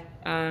there.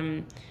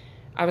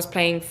 I was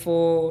playing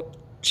for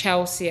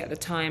Chelsea at the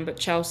time, but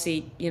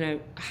Chelsea,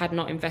 had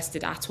not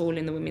invested at all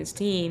in the women's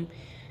team.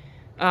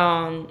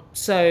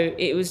 So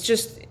it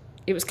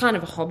was kind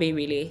of a hobby,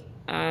 really.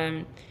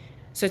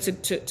 So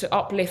to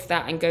uplift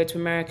that and go to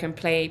America and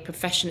play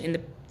in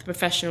the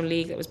professional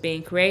league that was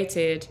being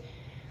created,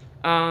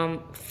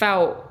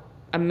 felt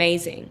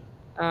amazing.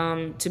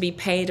 To be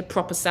paid a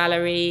proper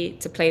salary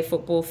to play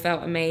football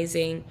felt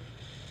amazing.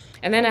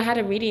 And then I had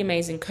a really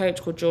amazing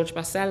coach called Jorge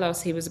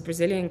Barcelos. He was a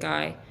Brazilian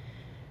guy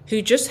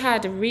who just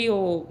had a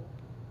real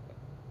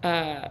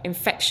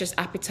infectious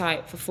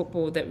appetite for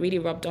football that really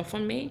rubbed off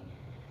on me.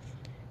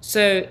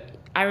 So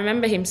I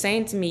remember him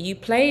saying to me, you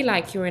play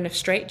like you're in a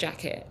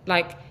straitjacket.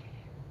 Like,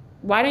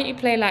 why don't you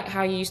play like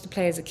how you used to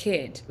play as a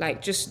kid?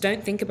 Like, just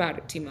don't think about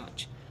it too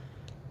much.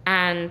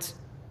 And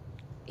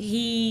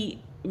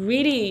he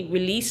really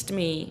released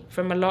me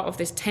from a lot of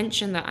this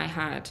tension that I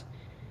had.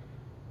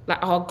 Like,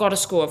 oh, I've got to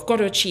score, I've got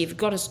to achieve, I've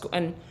got to score.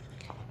 And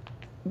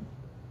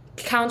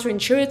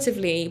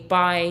counterintuitively,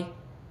 by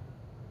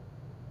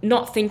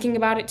not thinking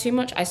about it too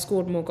much, I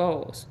scored more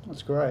goals.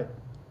 That's great.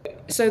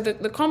 So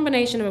the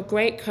combination of a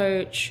great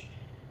coach,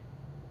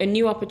 a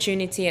new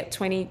opportunity at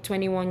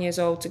 21 years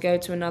old to go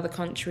to another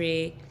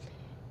country,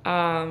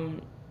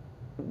 working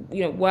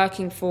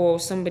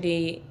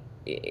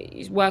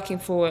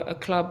for a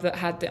club that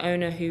had the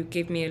owner who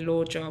gave me a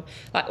law job,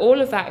 like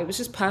all of that, it was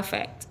just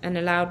perfect and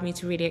allowed me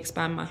to really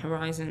expand my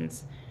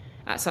horizons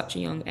at such a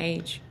young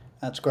age.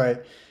 That's great.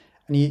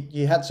 And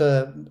you had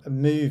to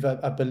move,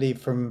 I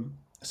believe, from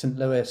St.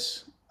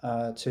 Louis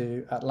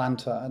to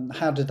Atlanta. And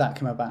how did that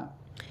come about?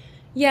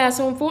 Yeah,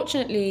 so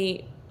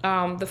unfortunately,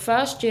 the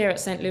first year at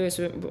St. Louis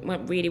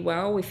went really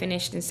well. We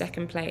finished in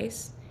second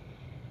place.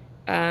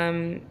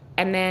 And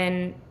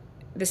then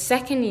the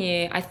second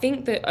year, I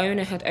think the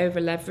owner had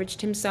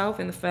over-leveraged himself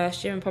in the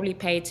first year and probably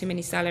paid too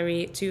many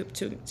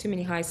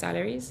high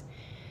salaries.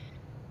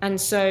 And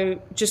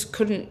so just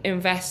couldn't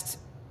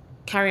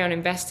carry on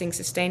investing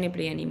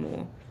sustainably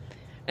anymore.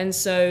 And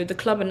so the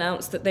club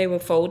announced that they were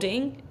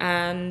folding,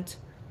 and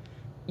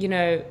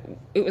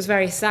it was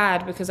very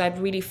sad because I'd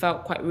really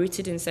felt quite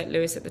rooted in St.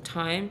 Louis at the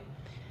time.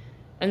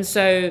 And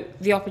so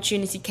the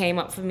opportunity came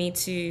up for me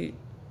to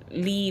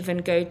leave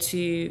and go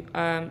to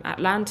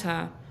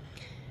Atlanta.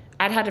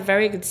 I'd had a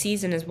very good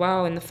season as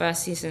well in the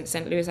first season at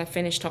St. Louis. I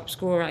finished top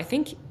scorer, I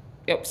think,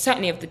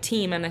 certainly of the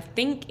team, and I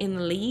think in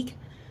the league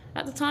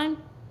at the time,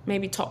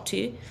 maybe top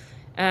 2.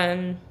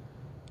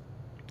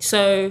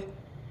 So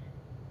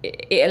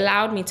it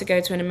allowed me to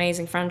go to an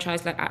amazing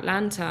franchise like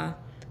Atlanta,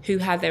 who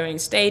had their own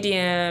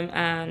stadium,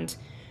 and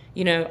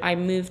I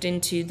moved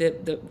into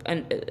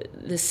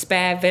the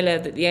spare villa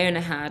that the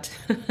owner had,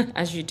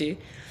 as you do,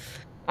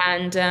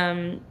 and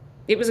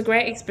it was a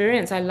great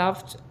experience. I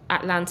loved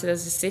Atlanta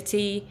as a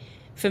city.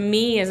 For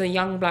me, as a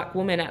young black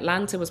woman,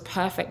 Atlanta was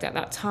perfect at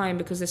that time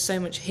because there's so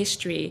much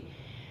history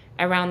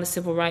around the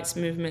civil rights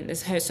movement.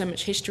 There's so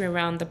much history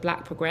around the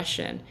black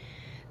progression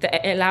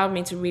that it allowed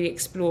me to really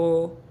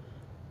explore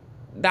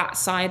that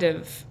side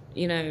of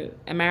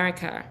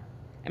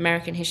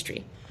American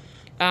history.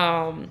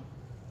 So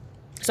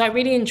I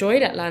really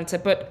enjoyed Atlanta,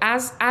 but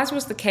as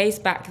was the case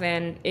back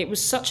then, it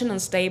was such an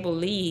unstable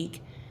league.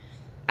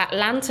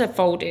 Atlanta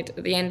folded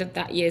at the end of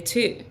that year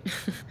too.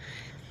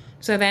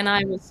 So then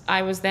I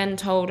was then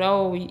told,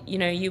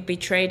 you'll be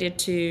traded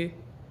to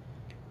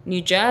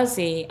New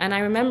Jersey. And I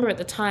remember at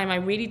the time I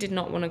really did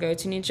not want to go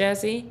to New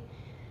Jersey.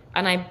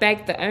 And I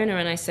begged the owner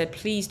and I said,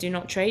 please do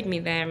not trade me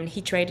there. And he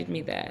traded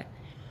me there.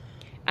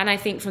 And I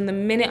think from the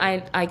minute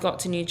I got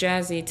to New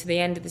Jersey to the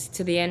end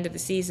of the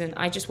season,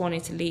 I just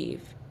wanted to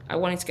leave. I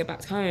wanted to go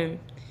back home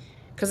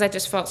because I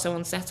just felt so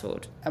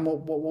unsettled. And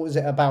what was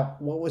it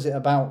about? What was it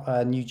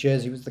about New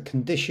Jersey? Was the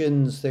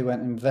conditions? They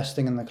weren't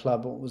investing in the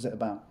club. What was it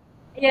about?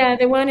 Yeah,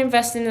 they weren't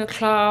investing in the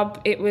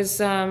club. It was,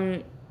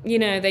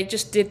 they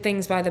just did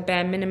things by the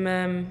bare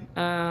minimum.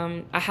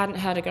 I hadn't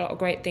heard a lot of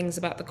great things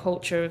about the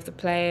culture of the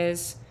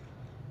players.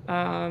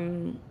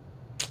 I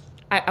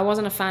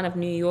wasn't a fan of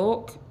New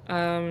York.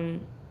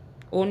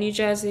 Or New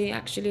Jersey,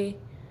 actually.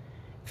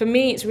 For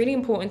me, it's really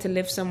important to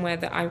live somewhere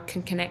that I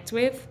can connect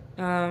with.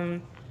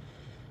 London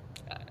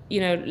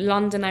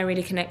I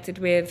really connected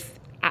with.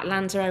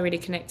 Atlanta I really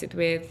connected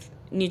with.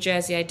 New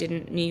Jersey I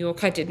didn't. New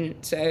York I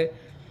didn't. So,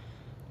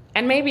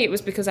 and maybe it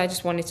was because I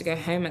just wanted to go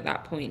home at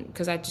that point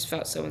because I just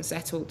felt so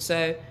unsettled.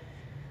 So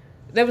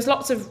there was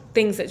lots of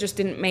things that just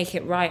didn't make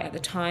it right at the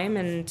time.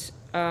 And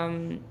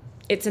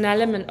it's an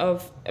element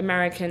of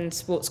American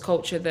sports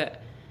culture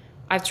that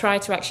I've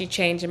tried to actually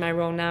change in my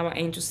role now at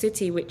Angel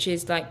City, which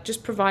is like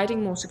just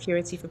providing more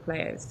security for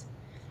players.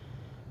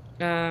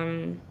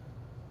 So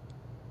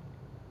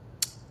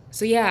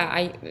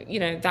yeah,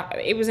 that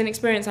it was an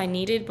experience I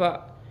needed,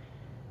 but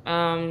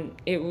I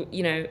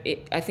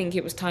think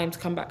it was time to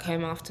come back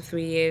home after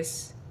 3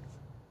 years.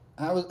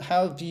 How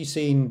have you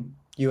seen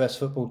US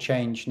football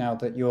change now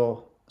that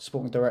you're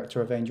sporting director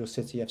of Angel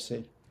City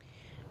FC?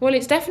 Well,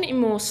 it's definitely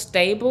more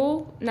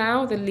stable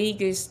now. The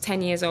league is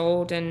 10 years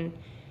old and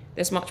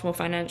there's much more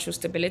financial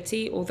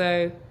stability,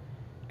 although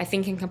I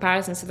think in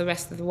comparison to the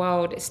rest of the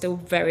world, it's still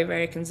very,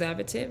 very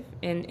conservative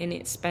in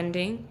its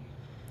spending.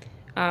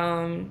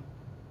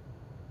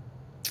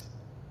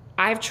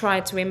 I've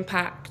tried to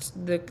impact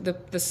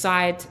the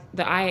side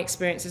that I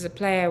experienced as a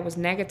player was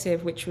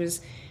negative, which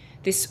was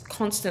this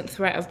constant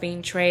threat of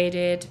being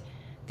traded,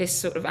 this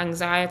sort of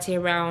anxiety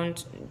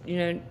around,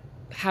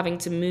 having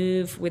to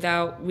move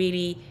without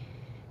really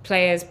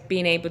players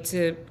being able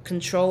to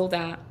control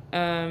that.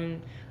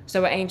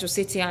 So at Angel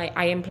City,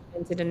 I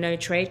implemented a no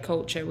trade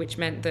culture, which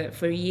meant that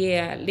for a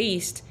year at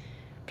least,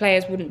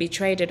 players wouldn't be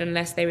traded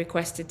unless they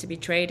requested to be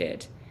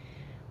traded,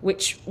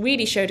 which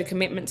really showed a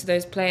commitment to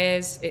those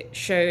players. It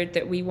showed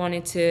that we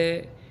wanted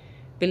to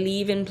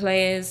believe in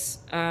players.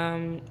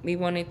 We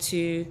wanted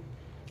to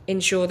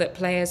ensure that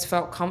players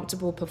felt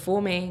comfortable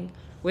performing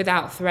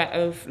without threat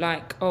of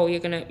like, oh,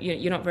 you're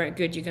not very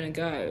good, you're gonna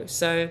go.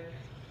 So,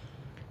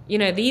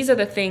 these are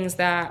the things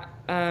that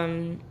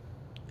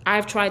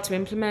I've tried to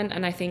implement,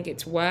 and I think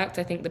it's worked.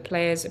 I think the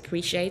players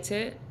appreciate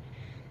it,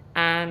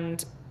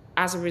 and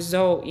as a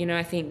result,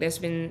 I think there's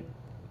been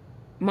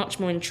much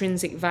more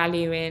intrinsic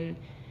value in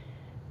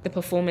the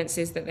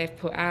performances that they've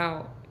put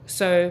out.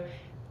 So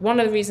one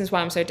of the reasons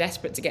why I'm so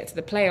desperate to get to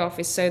the playoff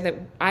is so that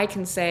I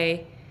can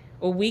say,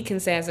 or we can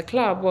say as a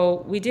club, well,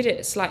 we did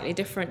it slightly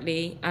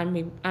differently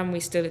and we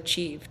still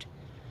achieved.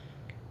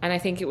 And I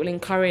think it will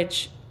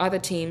encourage other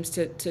teams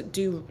to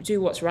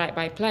do what's right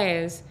by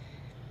players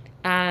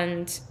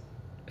and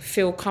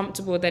feel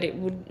comfortable that it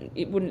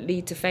wouldn't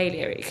lead to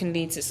failure. It can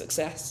lead to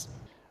success.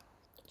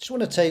 Just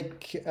want to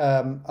take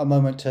a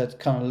moment to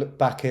kind of look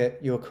back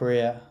at your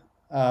career.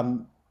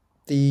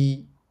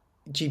 The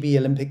GB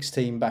Olympics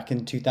team back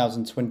in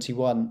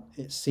 2021,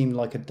 it seemed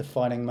like a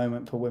defining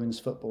moment for women's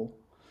football.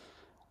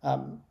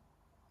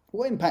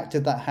 What impact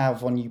did that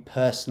have on you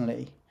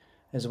personally,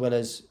 as well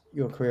as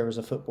your career as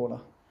a footballer?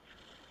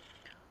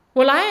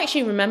 Well, I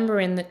actually remember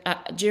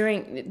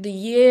during the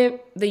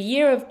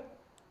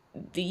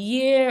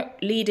year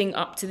leading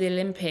up to the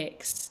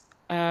Olympics,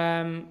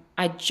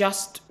 I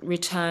just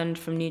returned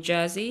from New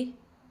Jersey.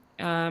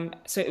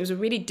 So it was a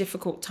really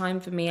difficult time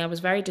for me. I was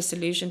very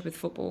disillusioned with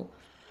football.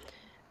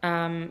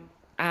 And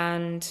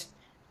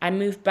I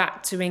moved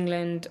back to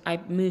England. I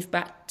moved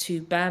back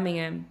to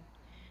Birmingham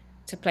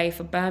to play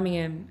for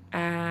Birmingham.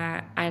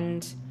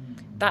 And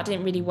that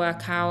didn't really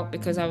work out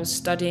because I was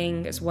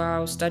studying as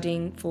well,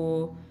 studying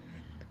for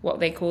what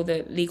they call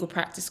the legal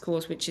practice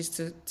course, which is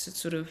to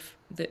sort of,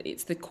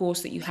 it's the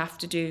course that you have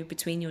to do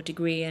between your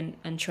degree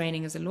and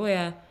training as a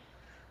lawyer.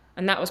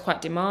 And that was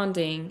quite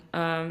demanding.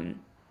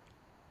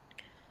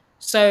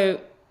 So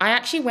I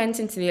actually went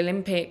into the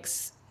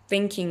Olympics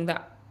thinking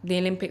that the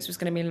Olympics was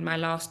going to be my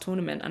last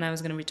tournament and I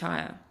was going to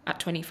retire at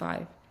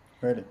 25.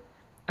 Really?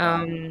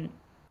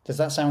 Does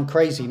that sound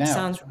crazy now? It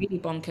sounds really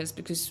bonkers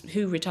because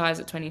who retires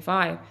at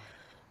 25?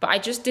 But I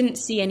just didn't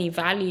see any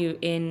value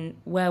in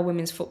where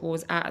women's football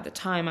was at the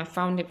time. I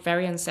found it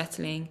very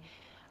unsettling.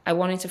 I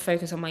wanted to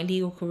focus on my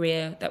legal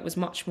career that was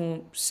much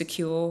more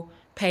secure,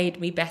 paid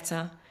me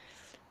better,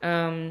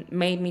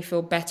 made me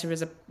feel better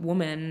as a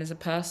woman, as a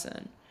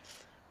person.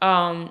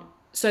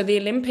 So the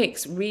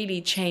Olympics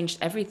really changed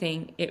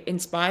everything. It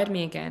inspired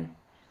me again.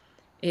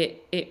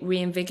 It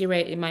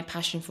reinvigorated my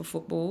passion for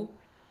football.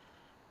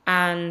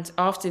 And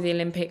after the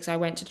Olympics, I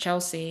went to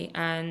Chelsea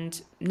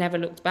and never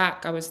looked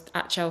back. I was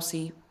at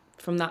Chelsea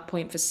from that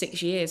point for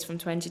 6 years, from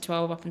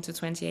 2012 up until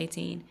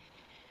 2018.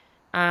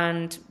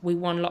 And we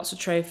won lots of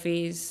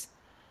trophies.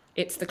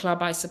 It's the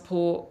club I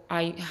support.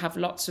 I have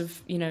lots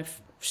of,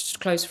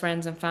 close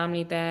friends and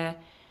family there.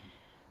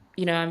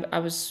 I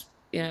was...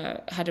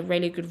 had a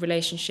really good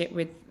relationship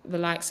with the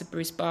likes of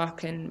Bruce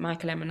Buck and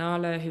Michael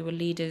Emenalo, who were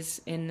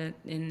leaders in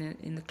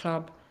the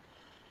club.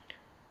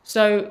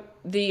 So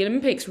the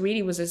Olympics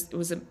really was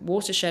a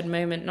watershed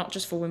moment, not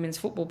just for women's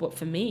football, but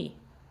for me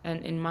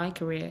and in my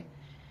career.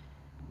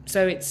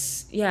 So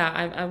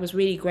I was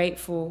really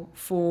grateful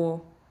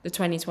for the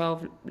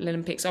 2012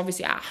 Olympics,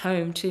 obviously at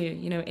home too,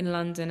 in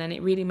London, and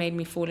it really made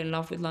me fall in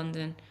love with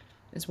London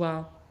as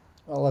well.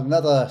 Well,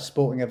 another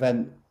sporting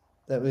event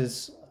that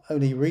was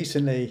only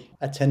recently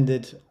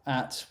attended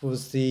at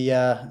was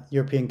the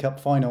European Cup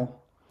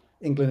final,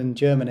 England and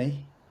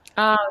Germany.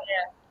 Oh,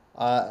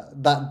 yeah.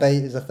 That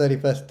date is the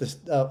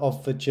 31st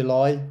of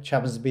July, which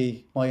happens to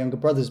be my younger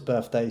brother's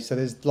birthday. So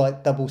there's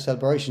like double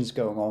celebrations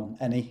going on,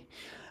 Annie.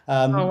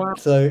 Oh, wow.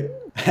 So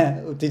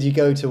did you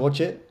go to watch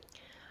it?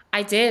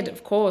 I did,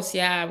 of course.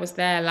 Yeah, I was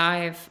there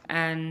live.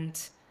 And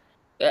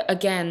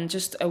again,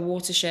 just a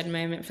watershed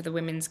moment for the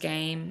women's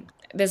game.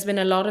 There's been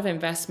a lot of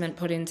investment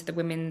put into the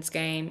women's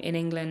game in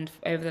England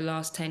over the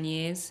last 10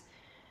 years.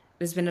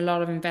 There's been a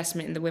lot of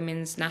investment in the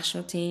women's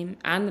national team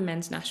and the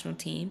men's national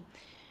team.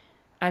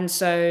 And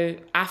so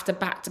after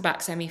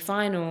back-to-back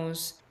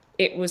semi-finals,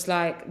 it was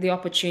like the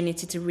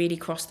opportunity to really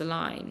cross the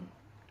line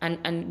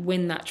and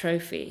win that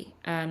trophy.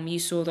 You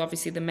saw,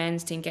 obviously, the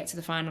men's team get to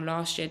the final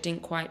last year,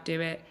 didn't quite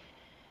do it.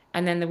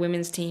 And then the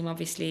women's team,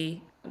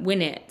 obviously,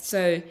 win it.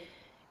 So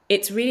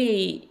it's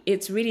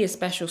really a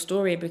special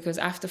story, because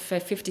after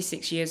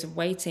 56 years of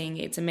waiting,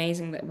 it's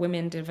amazing that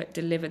women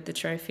delivered the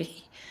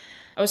trophy.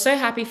 I was so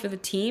happy for the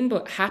team,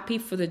 but happy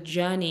for the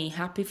journey,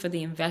 happy for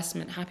the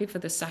investment, happy for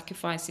the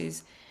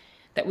sacrifices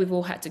that we've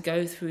all had to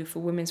go through for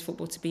women's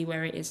football to be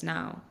where it is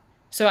now.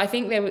 So I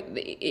think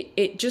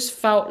it just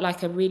felt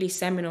like a really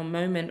seminal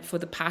moment for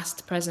the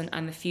past, present,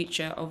 and the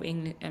future of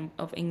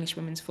English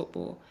women's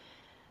football.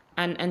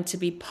 And to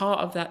be part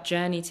of that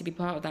journey, to be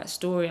part of that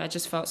story, I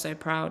just felt so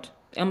proud,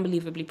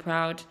 unbelievably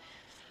proud.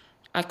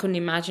 I couldn't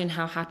imagine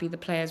how happy the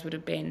players would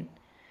have been,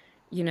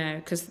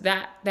 because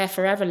they're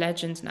forever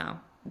legends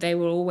now. They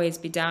will always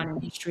be down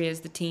in history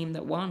as the team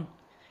that won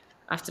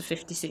after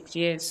 56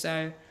 years.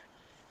 So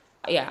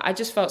yeah, I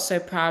just felt so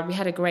proud. We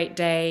had a great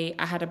day.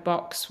 I had a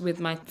box with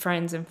my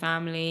friends and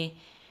family.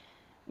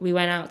 We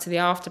went out to the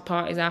after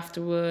parties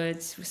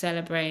afterwards. We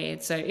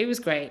celebrated. So it was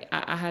great.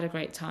 I had a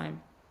great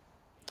time.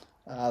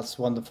 That's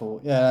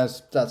wonderful. Yeah,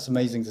 that's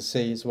amazing to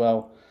see as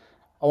well.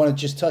 I want to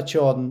just touch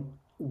on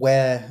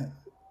where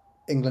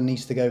England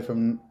needs to go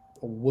from,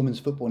 or women's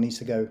football needs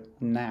to go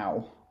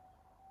now.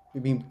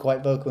 We've been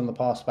quite vocal in the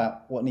past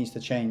about what needs to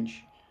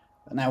change.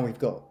 And now you've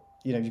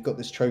got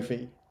this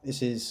trophy.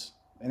 This is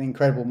an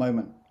incredible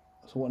moment.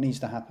 So what needs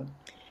to happen?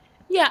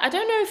 Yeah, I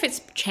don't know if it's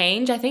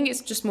change. I think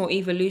it's just more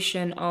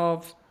evolution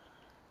of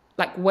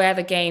like where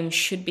the game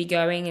should be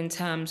going, in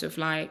terms of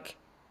like,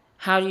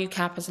 how do you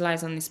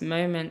capitalize on this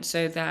moment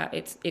so that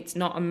it's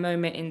not a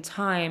moment in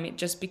time, it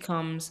just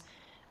becomes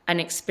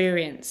an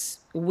experience,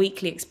 a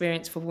weekly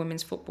experience for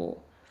women's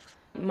football.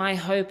 My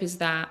hope is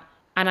that,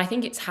 and I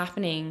think it's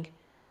happening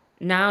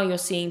now, you're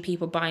seeing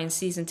people buying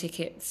season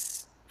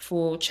tickets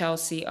for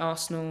Chelsea,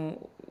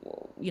 Arsenal,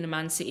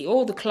 Man City,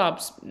 all the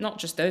clubs, not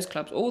just those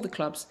clubs, all the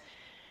clubs.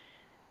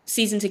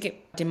 Season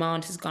ticket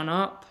demand has gone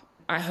up.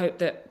 I hope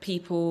that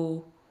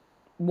people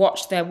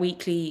watch their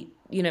weekly,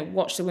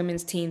 watch the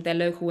women's team, their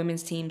local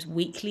women's teams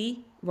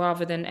weekly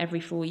rather than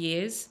every 4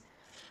 years.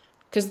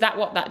 Because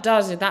what that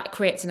does is that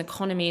creates an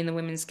economy in the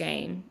women's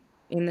game,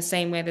 in the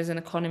same way there's an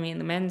economy in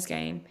the men's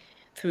game,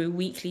 through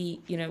weekly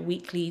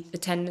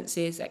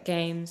attendances at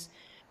games.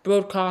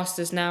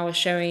 Broadcasters now are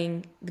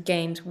showing the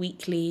games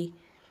weekly.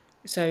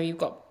 So you've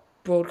got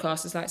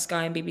broadcasters like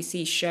Sky and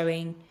BBC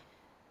showing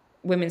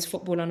women's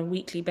football on a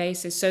weekly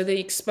basis. So the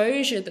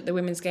exposure that the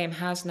women's game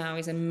has now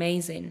is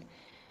amazing.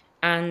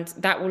 And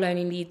that will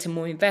only lead to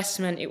more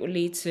investment. It will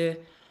lead to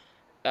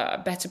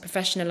better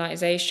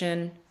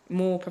professionalisation,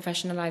 more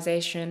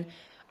professionalisation.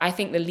 I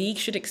think the league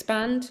should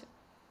expand.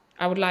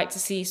 I would like to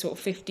see sort of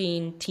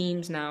 15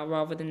 teams now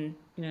rather than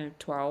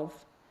 12.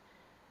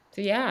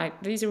 So yeah,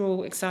 these are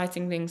all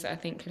exciting things that I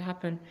think could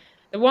happen.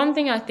 The one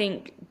thing I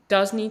think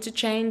does need to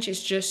change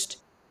is just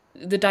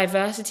the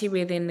diversity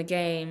within the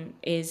game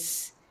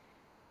is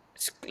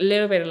a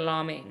little bit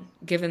alarming,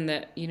 given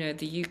that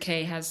the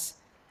UK has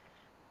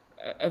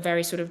a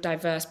very sort of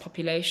diverse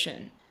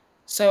population.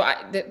 So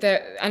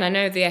and I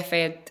know the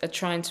FA are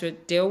trying to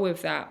deal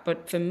with that,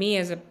 but for me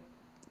as a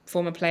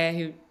former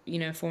player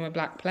former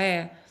black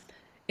player,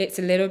 it's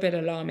a little bit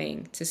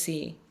alarming to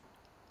see.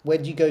 Where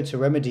do you go to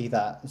remedy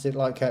that? Is it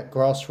like at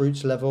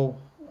grassroots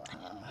level?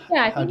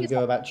 Yeah, how do you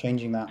go about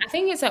changing that? I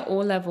think it's at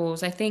all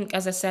levels. I think,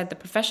 as I said, the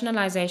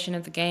professionalisation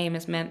of the game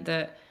has meant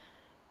that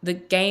the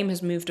game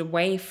has moved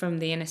away from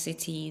the inner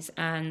cities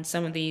and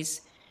some of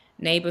these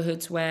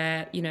neighbourhoods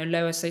where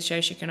lower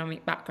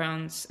socioeconomic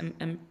backgrounds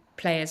and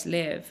players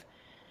live.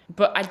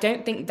 But I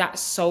don't think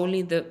that's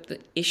solely the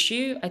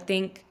issue. I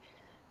think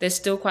there's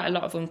still quite a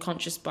lot of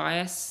unconscious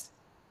bias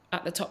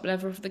at the top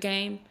level of the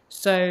game.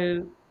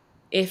 So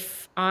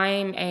if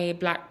I'm a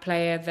black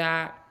player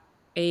that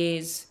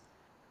is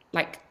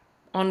like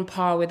on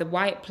par with a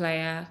white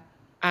player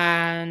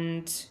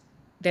and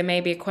there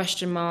may be a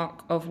question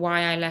mark of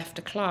why I left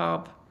a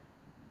club,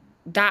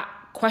 that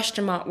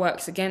question mark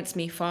works against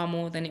me far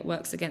more than it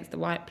works against the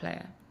white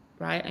player,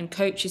 right? And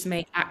coaches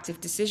make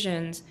active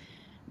decisions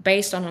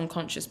based on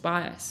unconscious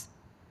bias.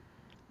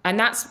 And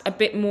that's a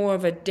bit more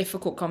of a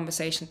difficult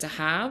conversation to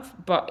have,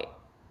 but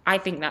I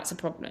think that's a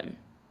problem.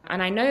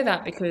 And I know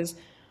that because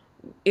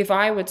if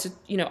I were to,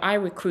 I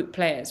recruit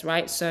players,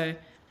 right? So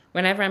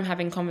whenever I'm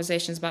having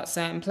conversations about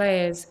certain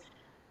players,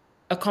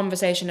 a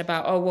conversation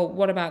about, oh, well,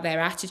 what about their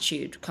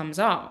attitude comes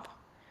up.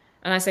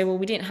 And I say, well,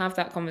 we didn't have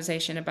that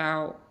conversation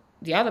about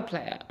the other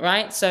player,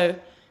 right? So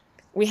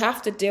we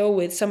have to deal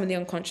with some of the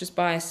unconscious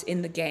bias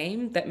in the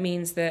game. That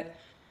means that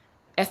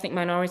ethnic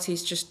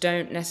minorities just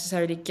don't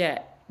necessarily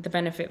get the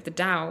benefit of the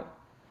doubt,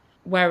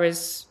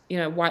 whereas,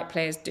 white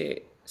players do.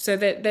 So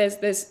there's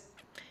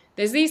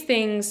these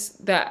things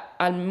that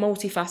are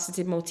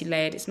multifaceted,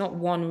 multi-layered. It's not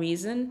one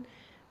reason,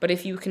 but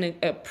if you can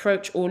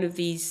approach all of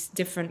these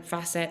different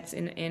facets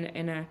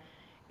in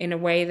a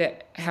way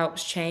that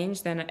helps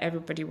change, then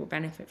everybody will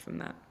benefit from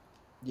that.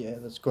 Yeah,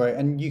 that's great.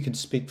 And you can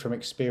speak from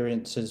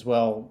experience as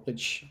well,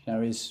 which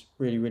is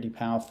really, really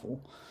powerful.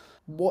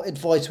 What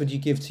advice would you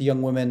give to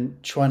young women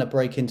trying to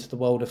break into the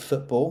world of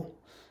football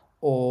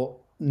or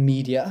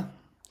media?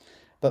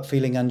 but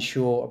feeling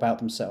unsure about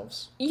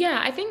themselves?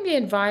 Yeah, I think the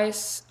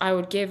advice I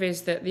would give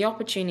is that the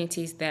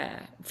opportunity is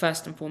there,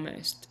 first and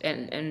foremost.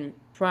 And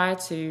prior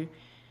to,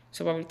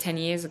 so probably 10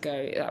 years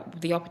ago,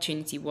 the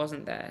opportunity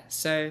wasn't there.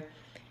 So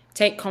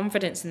take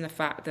confidence in the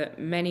fact that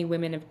many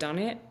women have done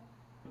it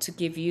to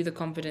give you the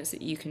confidence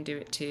that you can do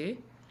it too.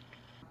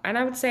 And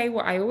I would say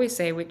what I always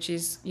say, which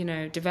is,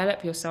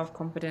 develop your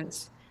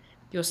self-confidence,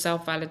 your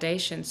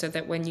self-validation, so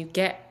that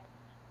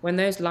when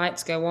those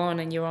lights go on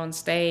and you're on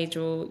stage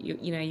or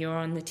you're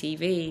on the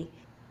TV,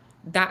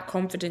 that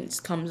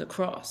confidence comes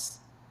across.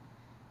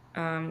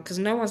 Because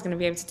no one's going to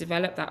be able to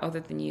develop that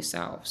other than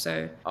yourself.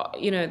 So,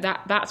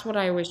 that's what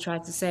I always try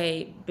to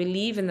say.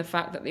 Believe in the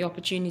fact that the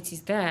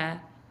opportunity's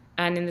there.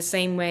 And in the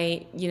same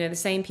way, the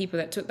same people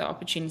that took that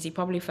opportunity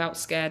probably felt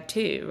scared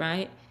too,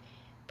 right?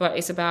 But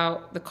it's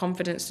about the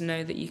confidence to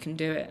know that you can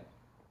do it.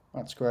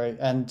 That's great.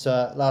 And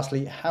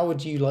lastly, how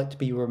would you like to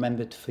be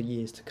remembered for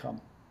years to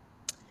come?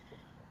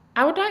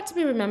 I would like to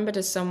be remembered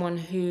as someone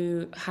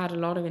who had a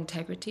lot of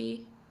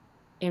integrity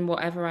in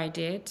whatever I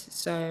did.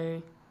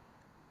 So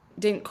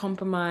didn't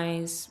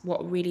compromise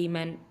what really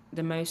meant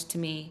the most to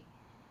me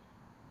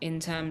in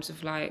terms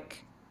of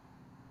like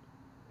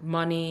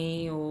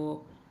money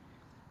or,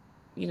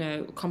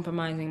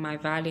 compromising my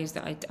values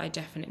that I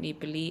definitely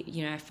believe,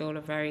 I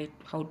feel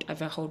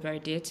hold very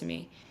dear to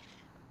me.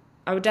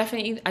 I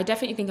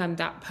definitely think I'm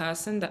that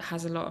person that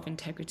has a lot of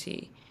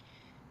integrity.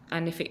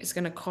 And if it's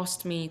going to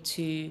cost me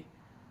to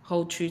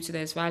hold true to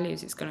those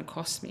values, it's going to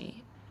cost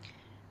me.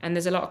 And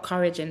there's a lot of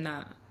courage in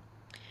that.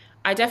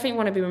 I definitely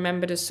want to be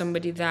remembered as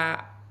somebody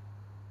that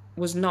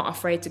was not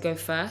afraid to go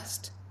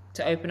first,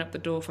 to open up the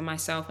door for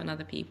myself and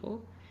other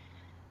people.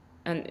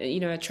 And,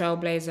 a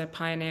trailblazer,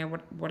 pioneer,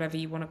 whatever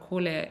you want to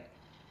call it.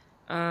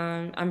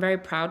 I'm very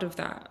proud of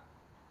that.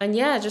 And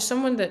yeah, just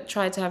someone that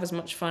tried to have as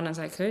much fun as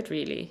I could,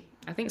 really.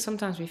 I think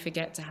sometimes we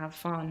forget to have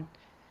fun.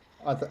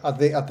 I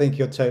think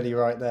you're totally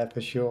right there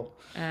for sure.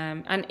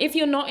 And if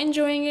you're not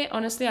enjoying it,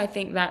 honestly, I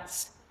think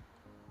that's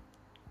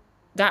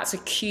a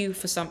cue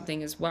for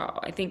something as well.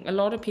 I think a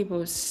lot of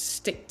people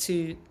stick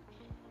to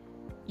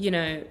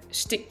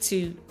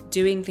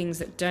doing things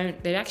that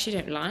they actually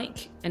don't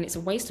like, and it's a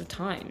waste of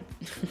time.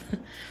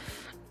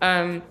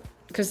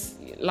 Because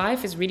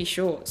life is really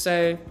short.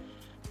 So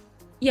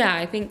yeah,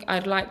 I think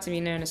I'd like to be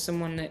known as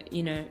someone that,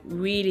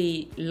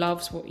 really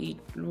loves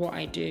what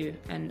I do,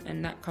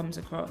 and that comes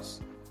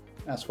across.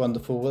 That's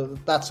wonderful. Well,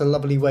 that's a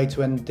lovely way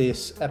to end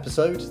this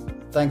episode.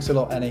 Thanks a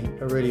lot, Annie.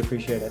 I really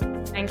appreciate it.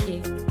 Thank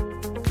you.